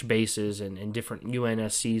banished bases and different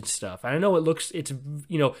UNSC stuff. And I know it's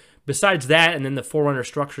besides that, and then the Forerunner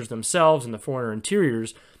structures themselves and the Forerunner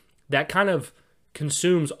interiors, that kind of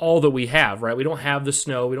consumes all that we have, right? We don't have the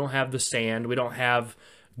snow, we don't have the sand, we don't have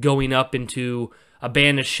going up into a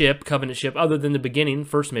banished ship, Covenant ship, other than the beginning,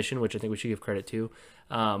 first mission, which I think we should give credit to.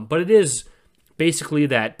 But it is basically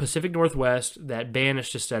that Pacific Northwest, that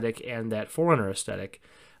banished aesthetic, and that Forerunner aesthetic.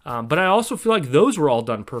 But I also feel like those were all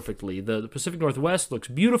done perfectly. The Pacific Northwest looks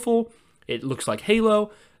beautiful. It looks like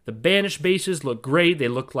Halo. The banished bases look great. They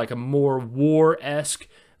look like a more war-esque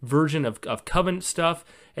version of Covenant stuff.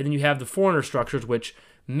 And then you have the Forerunner structures, which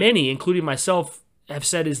many, including myself, have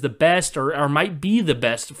said is the best or might be the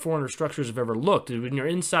best Forerunner structures have ever looked. When you're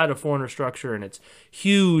inside a Forerunner structure and it's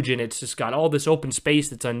huge and it's just got all this open space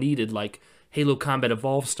that's unneeded, like Halo Combat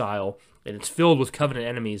Evolved style, and it's filled with Covenant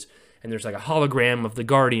enemies, and there's like a hologram of the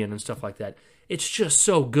Guardian and stuff like that. It's just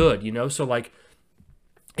so good, So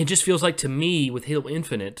it just feels like to me with Halo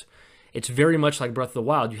Infinite, it's very much like Breath of the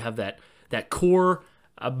Wild. You have that core,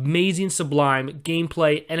 amazing, sublime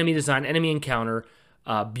gameplay, enemy design, enemy encounter,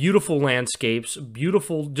 beautiful landscapes,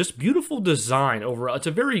 beautiful design overall. It's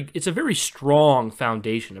a very strong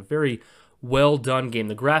foundation, a very well done game.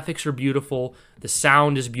 The graphics are beautiful, the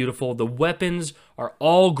sound is beautiful, the weapons are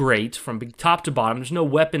all great from top to bottom. There's no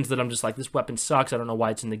weapons that I'm just like, this weapon sucks, I don't know why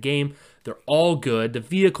it's in the game. They're all good. The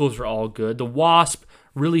vehicles are all good. The Wasp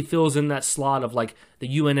really fills in that slot of like the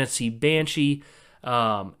UNSC Banshee.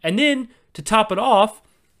 And then to top it off,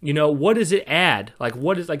 what does it add?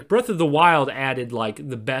 Breath of the Wild added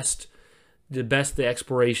the best the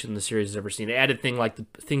exploration the series has ever seen. It added things like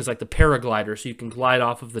the paraglider, so you can glide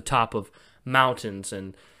off of the top of mountains,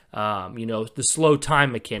 and the slow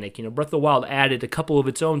time mechanic. Breath of the Wild added a couple of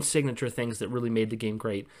its own signature things that really made the game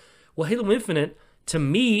great. Well, Halo Infinite, to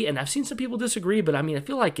me, and I've seen some people disagree, but I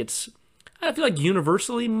feel like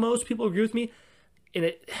universally most people agree with me.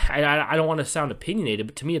 And I don't want to sound opinionated,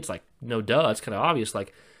 but to me it's like, no duh, it's kind of obvious.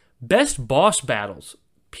 Like, best boss battles,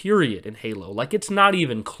 period, in Halo. It's not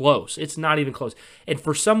even close. It's not even close. And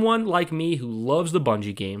for someone like me who loves the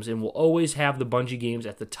Bungie games and will always have the Bungie games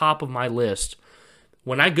at the top of my list,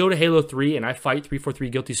 when I go to Halo 3 and I fight 343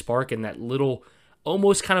 Guilty Spark and that little,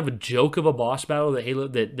 almost kind of a joke of a boss battle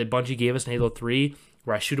that Bungie gave us in Halo 3,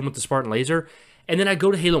 where I shoot him with the Spartan laser, and then I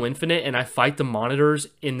go to Halo Infinite and I fight the monitors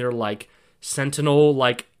in their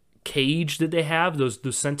Sentinel cage that they have, those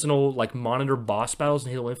Sentinel monitor boss battles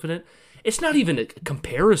in Halo Infinite. It's not even a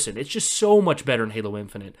comparison. It's just so much better in Halo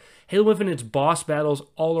Infinite. Halo Infinite's boss battles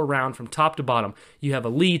all around from top to bottom. You have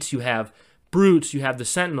elites, you have brutes, you have the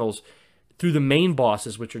Sentinels, through the main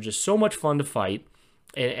bosses, which are just so much fun to fight.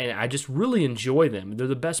 and I just really enjoy them. They're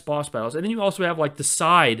the best boss battles. And then you also have like the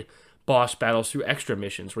side boss battles through extra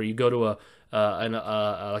missions where you go to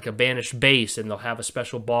like a banished base and they'll have a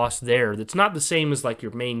special boss there that's not the same as like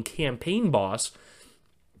your main campaign boss,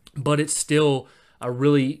 but it's still a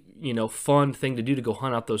really, fun thing to do, to go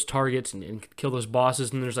hunt out those targets and kill those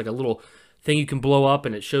bosses. And there's like a little thing you can blow up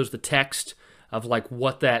and it shows the text of like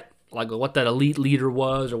what that elite leader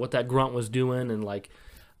was or what that grunt was doing. And like,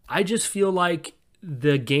 I just feel like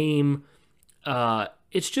the game,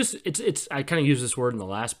 it's I kind of used this word in the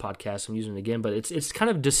last podcast, I'm using it again, but it's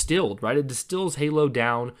kind of distilled, right? It distills Halo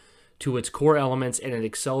down to its core elements, and it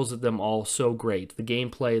excels at them all so great. The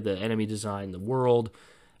gameplay, the enemy design, the world,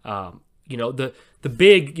 the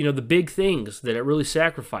big things that it really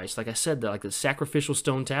sacrificed. Like I said, like the sacrificial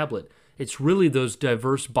stone tablet. It's really those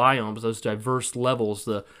diverse biomes, those diverse levels,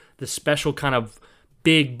 the special kind of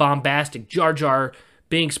big bombastic Jar Jar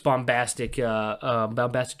Binks bombastic Jar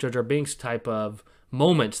Jar Binks type of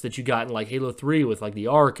moments that you got in like Halo 3 with like the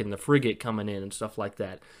Ark and the frigate coming in and stuff like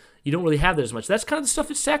that. You don't really have that as much. That's kind of the stuff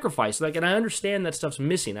that's sacrificed. Like, and I understand that stuff's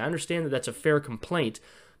missing. I understand that that's a fair complaint.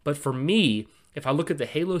 But for me, if I look at the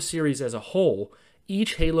Halo series as a whole,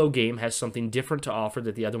 each Halo game has something different to offer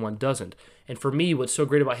that the other one doesn't. And for me, what's so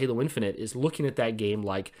great about Halo Infinite is looking at that game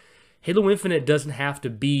like Halo Infinite doesn't have to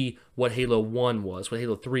be what Halo 1 was, what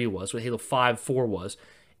Halo 3 was, what Halo 5, 4 was.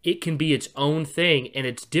 It can be its own thing, and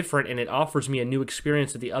it's different, and it offers me a new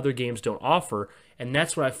experience that the other games don't offer. And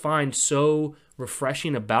that's what I find so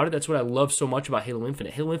refreshing about it. That's what I love so much about Halo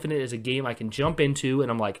Infinite. Halo Infinite is a game I can jump into, and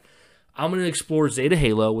I'm like, I'm going to explore Zeta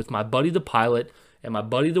Halo with my buddy the pilot and my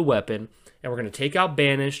buddy the weapon, and we're going to take out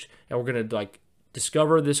Banished, and we're going to like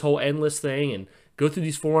discover this whole endless thing and go through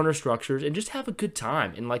these Forerunner structures and just have a good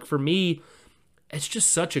time. And like for me, it's just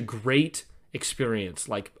such a great experience.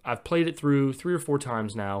 Like I've played it through 3 or 4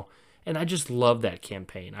 times now, and I just love that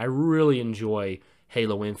campaign. I really enjoy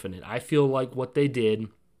Halo Infinite. I feel like what they did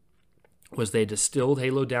was they distilled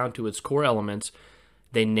Halo down to its core elements.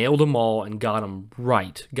 They nailed them all and got them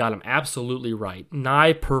right. Got them absolutely right.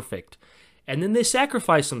 Nigh perfect. And then they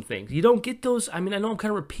sacrificed some things. You don't get those. I mean, I know I'm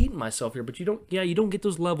kind of repeating myself here, but you don't get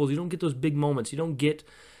those levels. You don't get those big moments. You don't get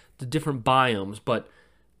the different biomes. But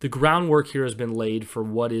the groundwork here has been laid for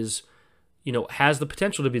what is, has the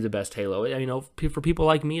potential to be the best Halo. For people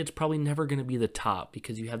like me, it's probably never going to be the top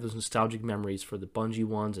because you have those nostalgic memories for the Bungie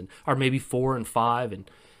ones, or maybe 4 and 5, and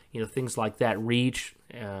things like that. Reach,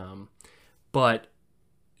 but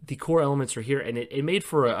the core elements are here, and it made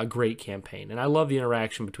for a great campaign. And I love the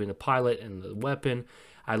interaction between the pilot and the weapon.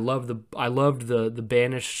 I loved the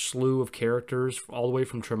banished slew of characters all the way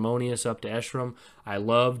from Tremonius up to Escharum. I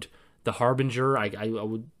loved the Harbinger. I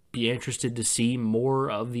would be interested to see more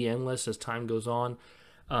of the Endless as time goes on.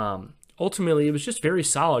 Ultimately, it was just very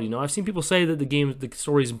solid. I've seen people say that the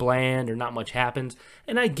story's bland or not much happens,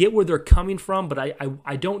 and I get where they're coming from, but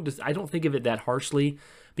I don't think of it that harshly,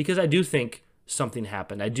 because I do think something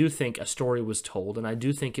happened. I do think a story was told, and I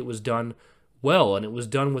do think it was done well, and it was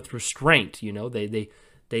done with restraint.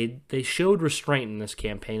 They showed restraint in this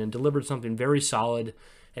campaign and delivered something very solid.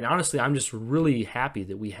 And honestly, I'm just really happy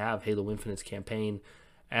that we have Halo Infinite's campaign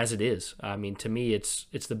as it is. I mean, to me, it's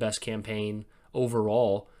the best campaign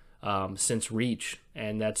overall since Reach,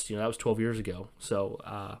 and that was 12 years ago.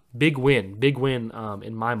 So big win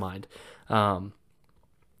in my mind. I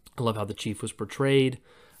love how the Chief was portrayed.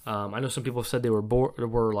 I know some people said they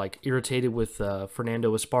were like irritated with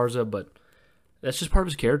Fernando Esparza, but that's just part of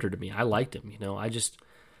his character to me. I liked him.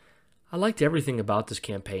 I liked everything about this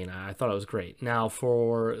campaign. I thought it was great. Now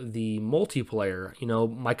for the multiplayer,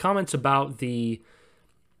 my comments about the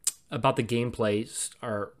gameplay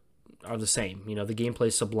are the same. The gameplay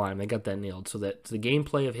is sublime. They got that nailed. So that the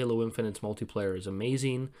gameplay of Halo Infinite's multiplayer is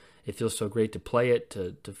amazing. It feels so great to play it,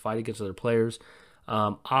 to fight against other players.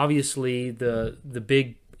 Obviously, the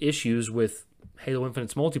big issues with Halo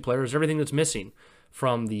Infinite's multiplayer is everything that's missing,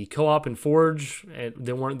 from the co-op and Forge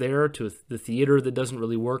that weren't there, to the theater that doesn't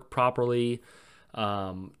really work properly,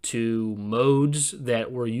 to modes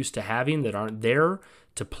that we're used to having that aren't there,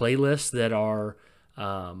 to playlists that are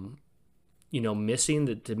missing,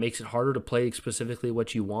 that makes it harder to play specifically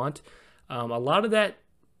what you want. A lot of that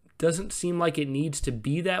doesn't seem like it needs to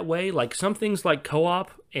be that way. Like some things like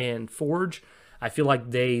co-op and Forge, I feel like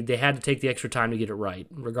they had to take the extra time to get it right,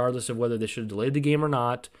 regardless of whether they should have delayed the game or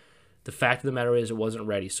not. The fact of the matter is it wasn't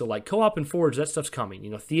ready. So like co-op and Forge, that stuff's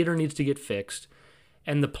coming. Theater needs to get fixed.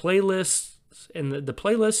 And the playlists and the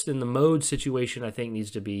playlist and the mode situation, I think, needs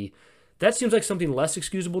to be... That seems like something less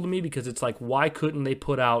excusable to me, because it's like, why couldn't they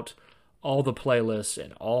put out all the playlists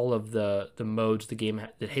and all of the modes the game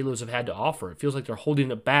that Halos have had to offer? It feels like they're holding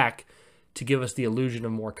it back to give us the illusion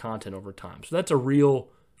of more content over time. So that's a real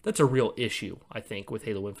issue, I think, with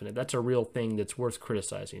Halo Infinite. That's a real thing that's worth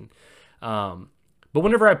criticizing. But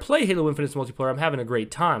whenever I play Halo Infinite's multiplayer, I'm having a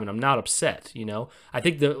great time, and I'm not upset, you know? I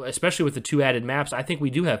think, especially with the 2 added maps, I think we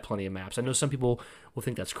do have plenty of maps. I know some people will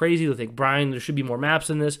think that's crazy. They'll think, Brian, there should be more maps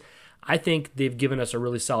than this. I think they've given us a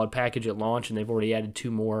really solid package at launch, and they've already added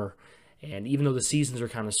 2 more. And even though the seasons are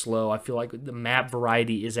kind of slow, I feel like the map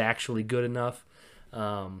variety is actually good enough.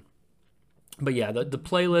 But yeah, the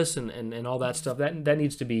playlist and all that stuff, that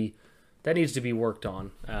needs to be worked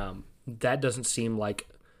on. That doesn't seem like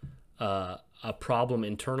a problem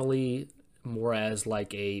internally, more as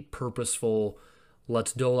like a purposeful,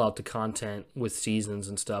 let's dole out the content with seasons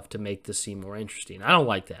and stuff to make this seem more interesting. I don't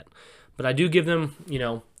like that. But I do give them, you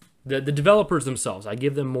know, the developers themselves, I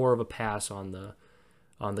give them more of a pass on the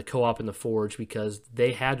co-op and the Forge, because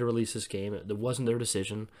they had to release this game. It wasn't their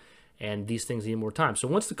decision, and these things need more time. So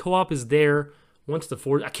once the co-op is there, once the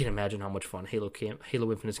Forge, I can't imagine how much fun Halo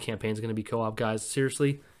Infinite's campaign is going to be co-op, guys.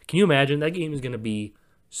 Seriously, can you imagine? That game is going to be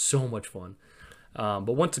so much fun.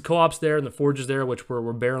 But once the co-op's there and the Forge is there, which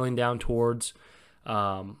we're barreling down towards,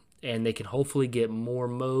 and they can hopefully get more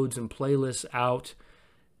modes and playlists out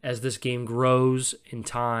as this game grows in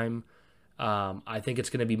time, I think it's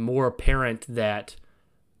going to be more apparent that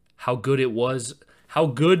how good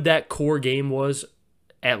that core game was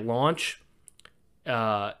at launch.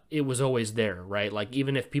 It was always there, right? Like,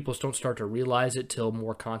 even if people don't start to realize it till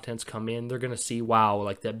more contents come in, they're going to see, wow,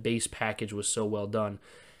 like that base package was so well done.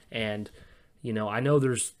 And, you know, I know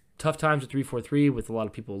there's tough times at 343 with a lot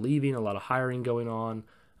of people leaving, a lot of hiring going on.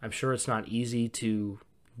 I'm sure it's not easy to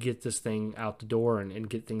get this thing out the door and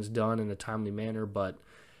get things done in a timely manner, but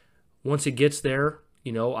once it gets there,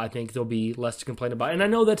 you know, I think there'll be less to complain about. And I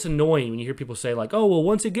know that's annoying when you hear people say, like, oh, well,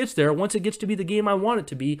 once it gets there, once it gets to be the game I want it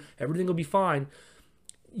to be, everything will be fine.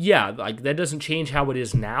 Yeah, like, that doesn't change how it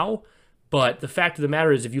is now, but the fact of the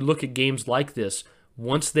matter is, if you look at games like this,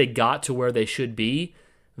 once they got to where they should be,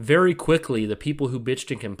 very quickly the people who bitched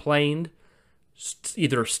and complained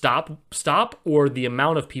either stop, or the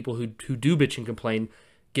amount of people who do bitch and complain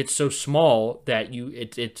gets so small that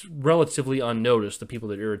it's relatively unnoticed, the people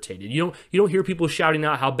that are irritated. You don't hear people shouting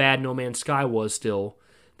out how bad No Man's Sky was still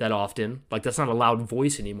that often. Like, that's not a loud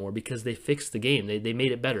voice anymore because they fixed the game. They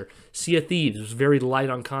made it better. Sea of Thieves was very light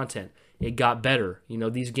on content. It got better. You know,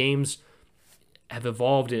 these games have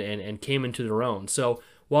evolved and came into their own. So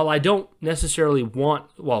while I don't necessarily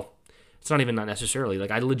it's not even not necessarily.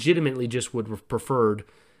 Like, I legitimately just would have preferred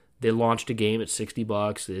they launched a game at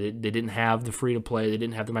 $60. They didn't have the free-to-play. They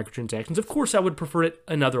didn't have the microtransactions. Of course, I would prefer it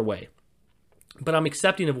another way. But I'm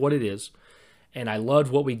accepting of what it is, and I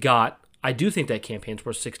loved what we got. I do think that campaign's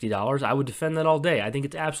worth $60. I would defend that all day. I think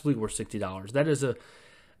it's absolutely worth $60. That is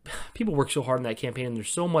people work so hard on that campaign, and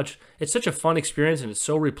there's so much. It's such a fun experience, and it's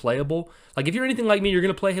so replayable. Like, if you're anything like me, you're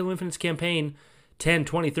going to play Halo Infinite's campaign 10,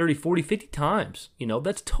 20, 30, 40, 50 times. You know,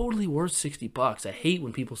 that's totally worth $60. I hate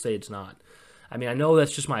when people say it's not. I mean, I know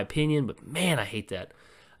that's just my opinion, but man, I hate that.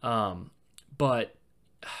 But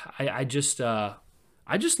I just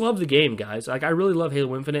love the game, guys. Like, I really love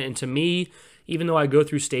Halo Infinite, and to me, even though I go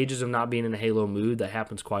through stages of not being in a Halo mood, that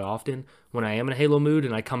happens quite often. When I am in a Halo mood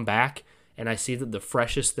and I come back and I see that the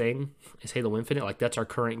freshest thing is Halo Infinite, like that's our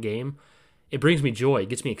current game, it brings me joy. It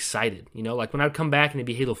gets me excited. You know, like when I'd come back and it'd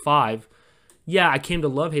be Halo 5, yeah, I came to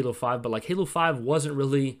love Halo 5, but like Halo 5 wasn't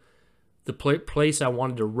really the place I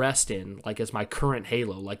wanted to rest in, like as my current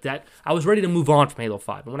Halo. Like that, I was ready to move on from Halo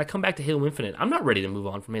 5. And when I come back to Halo Infinite, I'm not ready to move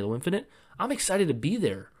on from Halo Infinite. I'm excited to be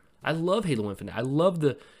there. I love Halo Infinite. I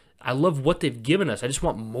love what they've given us. I just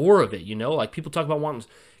want more of it, you know? Like, people talk about wanting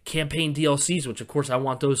campaign DLCs, which of course I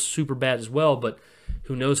want those super bad as well, but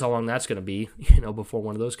who knows how long that's going to be, you know, before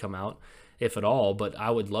one of those come out, if at all. But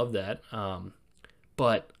I would love that.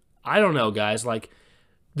 But I don't know, guys. Like,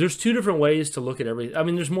 there's two different ways to look at everything. I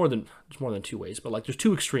mean, there's more than two ways, but like there's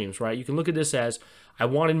two extremes, right? You can look at this as, I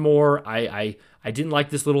wanted more, I didn't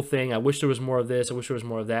like this little thing, I wish there was more of this, I wish there was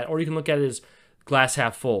more of that. Or you can look at it as glass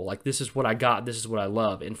half full, like this is what I got, this is what I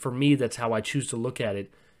love. And for me, that's how I choose to look at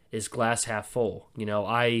it, is glass half full. You know,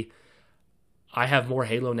 I have more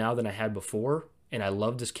Halo now than I had before, and I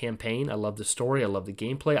love this campaign, I love the story, I love the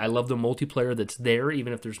gameplay, I love the multiplayer that's there,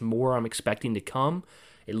 even if there's more I'm expecting to come.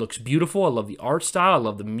 It looks beautiful. I love the art style. I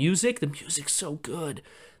love the music. The music's so good.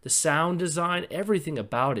 The sound design, everything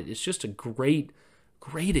about it. It's just a great,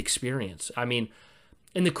 great experience. I mean,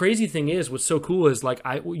 and the crazy thing is, what's so cool is, like,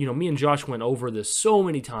 me and Josh went over this so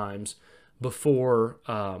many times before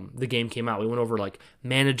the game came out. We went over, like,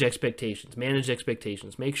 manage expectations.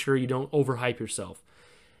 Make sure you don't overhype yourself.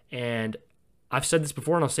 And I've said this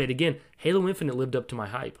before and I'll say it again. Halo Infinite lived up to my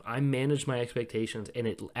hype. I managed my expectations and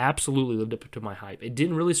it absolutely lived up to my hype. It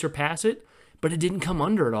didn't really surpass it, but it didn't come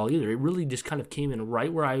under it all either. It really just kind of came in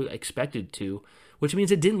right where I expected it to, which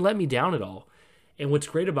means it didn't let me down at all. And what's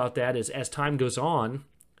great about that is as time goes on,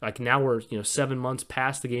 like now we're 7 months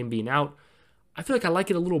past the game being out, I feel like I like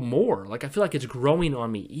it a little more. Like I feel like it's growing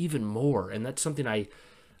on me even more. And that's something I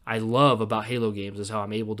love about Halo games is how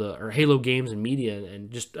I'm able to, or Halo games and media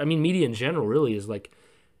and just, media in general really is like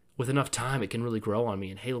with enough time, it can really grow on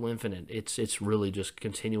me. And Halo Infinite, it's really just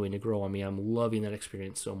continuing to grow on me. I'm loving that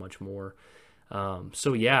experience so much more.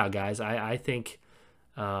 So yeah, guys, I think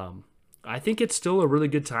it's still a really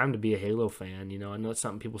good time to be a Halo fan. I know it's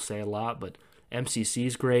something people say a lot, but MCC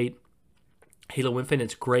is great. Halo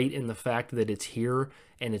Infinite's great in the fact that it's here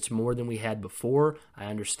and it's more than we had before. I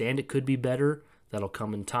understand it could be better. That'll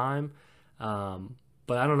come in time.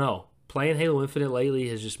 But I don't know. Playing Halo Infinite lately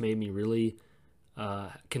has just made me really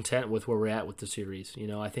content with where we're at with the series.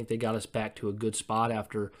 I think they got us back to a good spot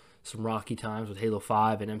after some rocky times with Halo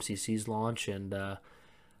 5 and MCC's launch. And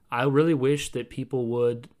I really wish that people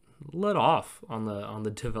would let off on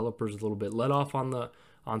the developers a little bit. Let off on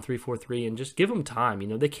 343 and just give them time.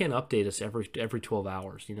 They can't update us every 12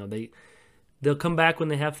 hours. They'll come back when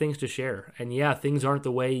they have things to share. And yeah, things aren't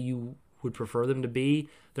the way you would prefer them to be.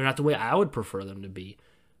 They're not the way I would prefer them to be,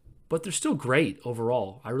 but they're still great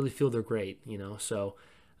overall. I really feel they're great, so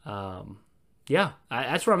yeah,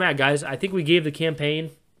 that's where I'm at, guys. I think we gave the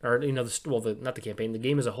campaign, or not the campaign, the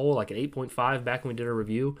game as a whole, like an 8.5 back when we did a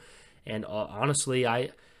review. And honestly,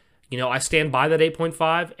 I stand by that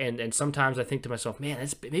 8.5, and sometimes I think to myself, man,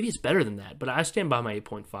 maybe it's better than that, but I stand by my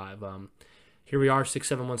 8.5. Here we are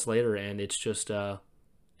 6-7 months later, and it's just a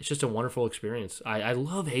wonderful experience. I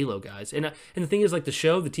love Halo, guys. And the thing is, like the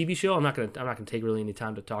TV show, I'm not gonna take really any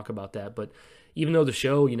time to talk about that. But even though the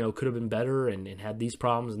show, could have been better and had these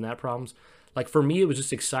problems and that problems, like for me, it was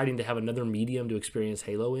just exciting to have another medium to experience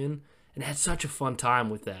Halo in, and I had such a fun time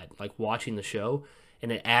with that, like watching the show.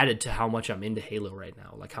 And it added to how much I'm into Halo right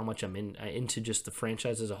now, like how much I'm into just the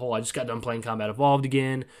franchise as a whole. I just got done playing Combat Evolved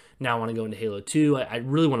again. Now I want to go into Halo 2. I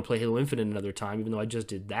really want to play Halo Infinite another time, even though I just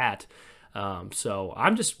did that. So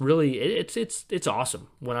I'm just really, it's awesome.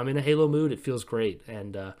 When I'm in a Halo mood, it feels great.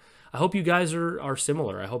 And I hope you guys are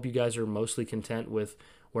similar. I hope you guys are mostly content with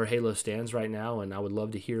where Halo stands right now. And I would love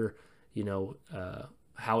to hear,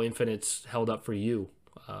 how Infinite's held up for you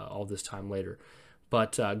all this time later.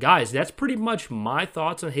 But guys, that's pretty much my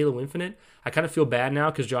thoughts on Halo Infinite. I kind of feel bad now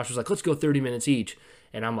because Josh was like, let's go 30 minutes each.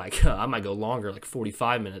 And I'm like, I might go longer, like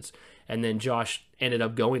 45 minutes. And then Josh ended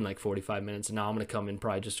up going like 45 minutes. And now I'm going to come in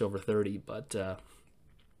probably just over 30. But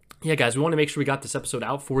yeah, guys, we want to make sure we got this episode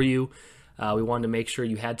out for you. We wanted to make sure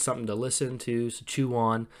you had something to listen to chew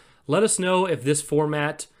on. Let us know if this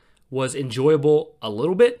format was enjoyable a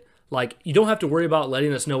little bit. Like, you don't have to worry about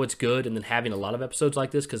letting us know it's good and then having a lot of episodes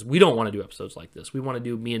like this, because we don't want to do episodes like this. We want to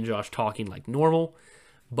do me and Josh talking like normal.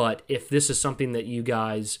 But if this is something that you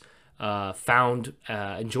guys found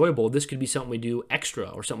enjoyable, this could be something we do extra,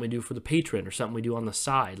 or something we do for the patron, or something we do on the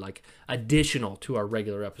side, like additional to our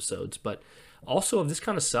regular episodes. But also, if this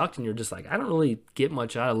kind of sucked and you're just like, I don't really get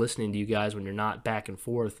much out of listening to you guys when you're not back and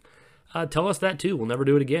forth, tell us that too. We'll never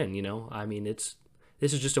do it again,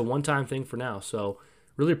 this is just a one-time thing for now. So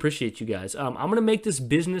really appreciate you guys. I'm going to make this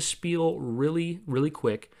business spiel really, really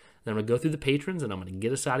quick. Then I'm going to go through the patrons, and I'm going to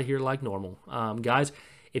get us out of here like normal. Guys,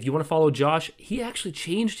 if you want to follow Josh, he actually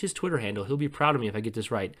changed his Twitter handle. He'll be proud of me if I get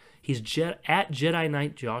this right. He's at Jedi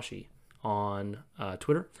Knight Joshi on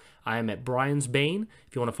Twitter. I am at Brian's Bane.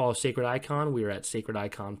 If you want to follow Sacred Icon, we are at Sacred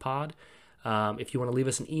Icon Pod. If you want to leave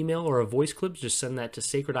us an email or a voice clip, just send that to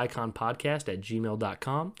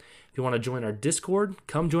sacrediconpodcast@gmail.com. If you want to join our Discord,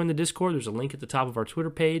 come join the Discord. There's a link at the top of our Twitter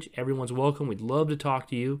page. Everyone's welcome. We'd love to talk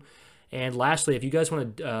to you. And lastly, if you guys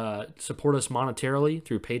want to support us monetarily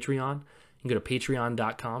through Patreon, you can go to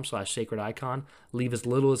patreon.com/sacredicon. Leave as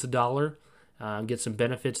little as $1. Get some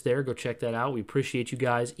benefits there. Go check that out. We appreciate you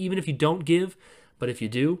guys. Even if you don't give, but if you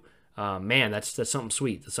do, man, that's something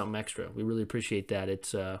sweet. That's something extra. We really appreciate that.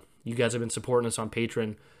 It's you guys have been supporting us on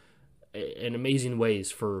Patreon in amazing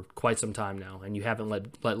ways for quite some time now, and you haven't let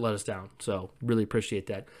us down. So really appreciate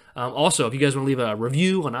that. Also, if you guys want to leave a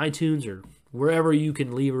review on iTunes or wherever you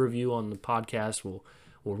can leave a review on the podcast,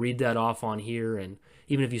 we'll read that off on here, and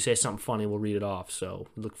even if you say something funny, we'll read it off. So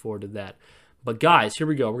look forward to that. But guys, here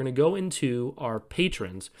we go. We're going to go into our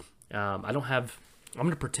patrons. I'm going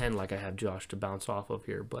to pretend like I have Josh to bounce off of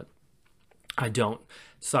here, but I don't.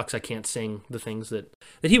 It sucks I can't sing the things that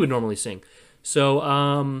he would normally sing.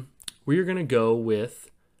 So we're going to go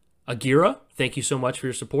with Agira. Thank you so much for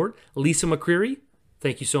your support. Lisa McCreary.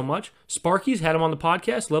 Thank you so much. Sparky's had him on the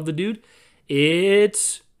podcast. Love the dude.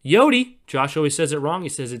 It's Yodi. Josh always says it wrong. He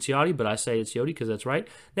says it's Yachty, but I say it's Yodi because that's right.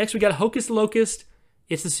 Next, we got Hocus Locust.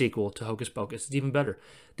 It's the sequel to Hocus Pocus. It's even better.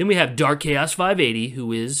 Then we have Dark Chaos 580,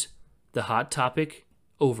 who is the Hot Topic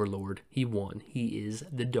overlord. He won. He is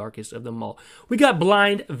the darkest of them all. We got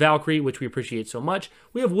Blind Valkyrie, which we appreciate so much.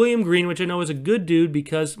 We have William Green, which I know is a good dude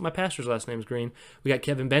because my pastor's last name is Green. We got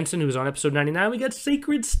Kevin Benson, who was on episode 99. We got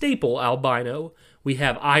Sacred Staple Albino. We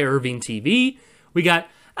have I Irving TV. We got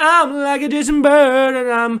I'm like a Jason Bird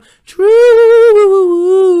and I'm true.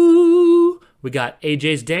 We got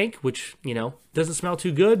AJ's Dank, which, doesn't smell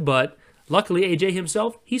too good, but luckily AJ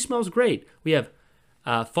himself, he smells great. We have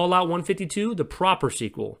Fallout 152, the proper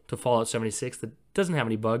sequel to Fallout 76 that doesn't have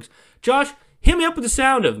any bugs. Josh, hit me up with the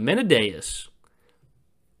sound of Menadeus.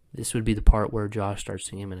 This would be the part where Josh starts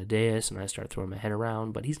singing Menadeus and I start throwing my head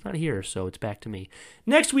around, but he's not here, so it's back to me.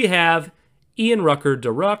 Next we have Ian Rucker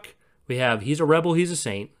DeRuck. We have He's a Rebel, He's a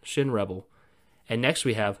Saint, Shin Rebel. And next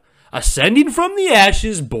we have Ascending from the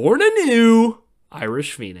Ashes, Born Anew,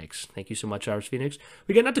 Irish Phoenix. Thank you so much, Irish Phoenix.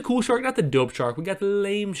 We got not the cool shark, not the dope shark. We got the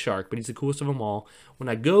lame shark, but he's the coolest of them all. When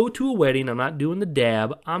I go to a wedding, I'm not doing the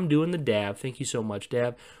dab. I'm doing the dab. Thank you so much,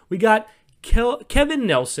 Dab. We got Kevin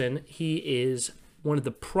Nelson. He is one of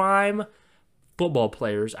the prime football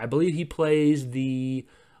players. I believe he plays the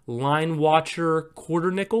line watcher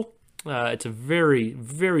quarter nickel. It's a very,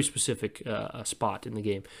 very specific spot in the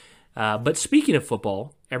game. But speaking of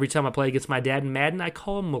football, every time I play against my dad in Madden, I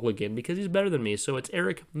call him Mulligan because he's better than me. So it's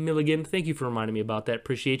Eric Milligan. Thank you for reminding me about that.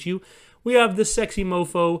 Appreciate you. We have the sexy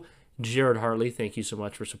mofo, Jared Hartley. Thank you so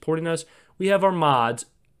much for supporting us. We have our mods,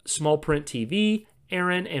 Small Print TV,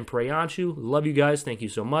 Aaron, and Prayanshu. Love you guys. Thank you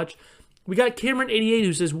so much. We got Cameron88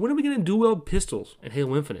 who says, when are we going to dual pistols in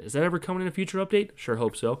Halo Infinite? Is that ever coming in a future update? Sure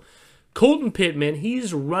hope so. Colton Pittman,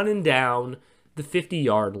 he's running down the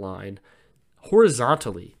 50-yard line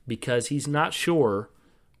horizontally because he's not sure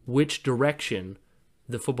which direction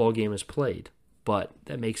the football game is played, but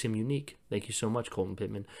that makes him unique. Thank you so much, Colton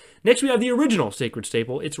Pittman. Next, we have the original Sacred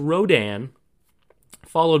Staple. It's Rodan,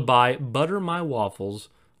 followed by Butter My Waffles.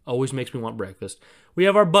 Always makes me want breakfast. We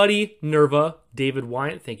have our buddy, Nerva, David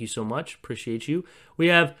Wyatt. Thank you so much. Appreciate you. We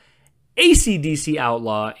have AC/DC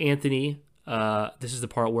Outlaw, Anthony. This is the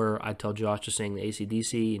part where I tell Josh to sing the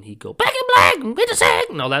AC/DC, and he'd go, back in black, and get the sack,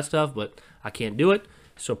 and all that stuff, but I can't do it,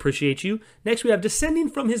 so appreciate you. Next, we have Descending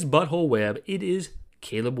from His Butthole Web. It is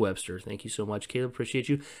Caleb Webster. Thank you so much, Caleb. Appreciate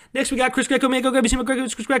you. Next, we got Chris Greco. Man, go, have you seen my Greco?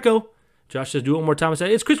 It's Chris Greco. Josh says, do it one more time. I said,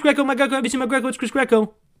 it's Chris Greco. My Greco. Have you seen my Greco? It's Chris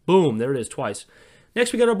Greco. Boom. There it is, twice.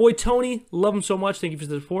 Next, we got our boy Tony. Love him so much. Thank you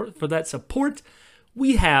for that support.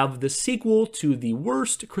 We have the sequel to the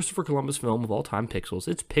worst Christopher Columbus film of all time, Pixels.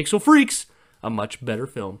 It's Pixel Freaks, a much better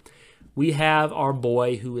film. We have our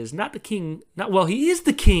boy who is not the king. He is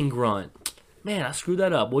the king grunt. Man, I screwed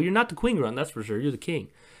that up. Well, you're not the queen grunt, that's for sure. You're the king.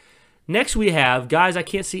 Next we have, guys, I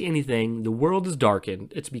can't see anything. The world is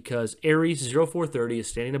darkened. It's because Ares 0430 is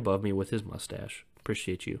standing above me with his mustache.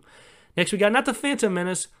 Appreciate you. Next we got not the Phantom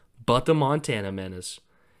Menace, but the Montana Menace.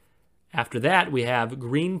 After that, we have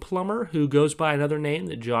Green Plumber, who goes by another name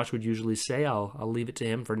that Josh would usually say. I'll leave it to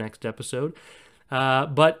him for next episode.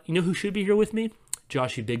 But you know who should be here with me?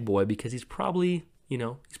 Joshy Big Boy, because he's probably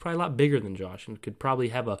a lot bigger than Josh and could probably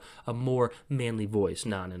have a more manly voice.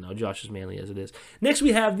 No. Josh is manly as it is. Next,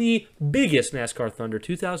 we have the biggest NASCAR Thunder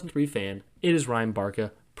 2003 fan. It is Ryan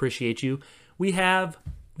Barca. Appreciate you. We have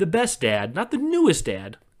the best dad, not the newest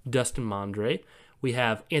dad, Dustin Mondre. We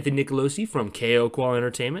have Anthony Nicolosi from KO Qual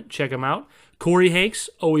Entertainment. Check him out. Corey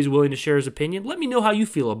Hanks, always willing to share his opinion. Let me know how you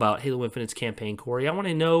feel about Halo Infinite's campaign, Corey. I want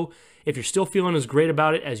to know if you're still feeling as great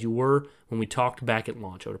about it as you were when we talked back at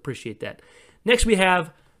launch. I would appreciate that. Next, we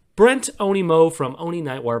have Brent Onimo from Oni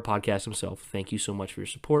Nightwire Podcast himself. Thank you so much for your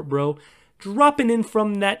support, bro. Dropping in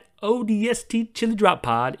from that ODST Chili Drop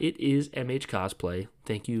Pod, it is MH Cosplay.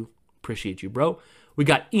 Thank you. Appreciate you, bro. We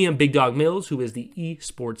got Ian Big Dog Mills, who is the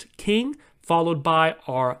esports king, followed by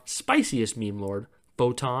our spiciest meme lord,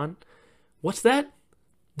 Botan. What's that?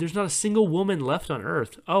 There's not a single woman left on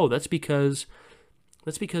Earth. Oh, that's because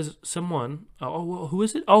someone... who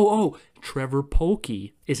is it? Trevor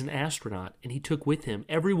Polke is an astronaut, and he took with him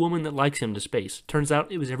every woman that likes him to space. Turns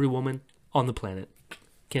out it was every woman on the planet.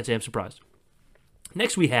 Can't say I'm surprised.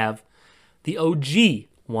 Next we have the OG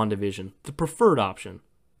WandaVision, the preferred option.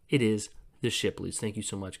 It is the Shipleys. Thank you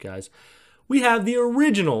so much, guys. We have the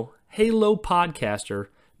original Halo podcaster,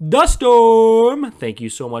 Duststorm. Thank you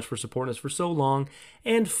so much for supporting us for so long.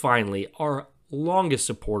 And finally, our longest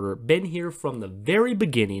supporter, been here from the very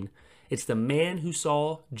beginning. It's the man who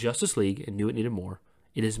saw Justice League and knew it needed more.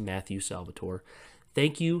 It is Matthew Salvatore.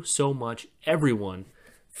 Thank you so much, everyone,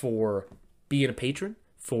 for being a patron,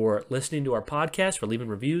 for listening to our podcast, for leaving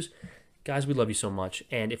reviews. Guys, we love you so much.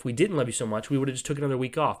 And if we didn't love you so much, we would have just took another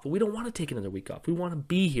week off. But we don't want to take another week off. We want to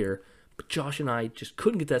be here. But Josh and I just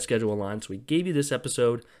couldn't get that schedule aligned, so we gave you this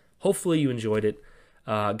episode. Hopefully you enjoyed it.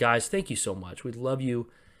 Guys, thank you so much. We love you.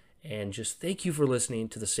 And just thank you for listening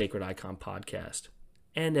to the Sacred Icon podcast.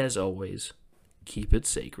 And as always, keep it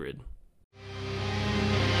sacred.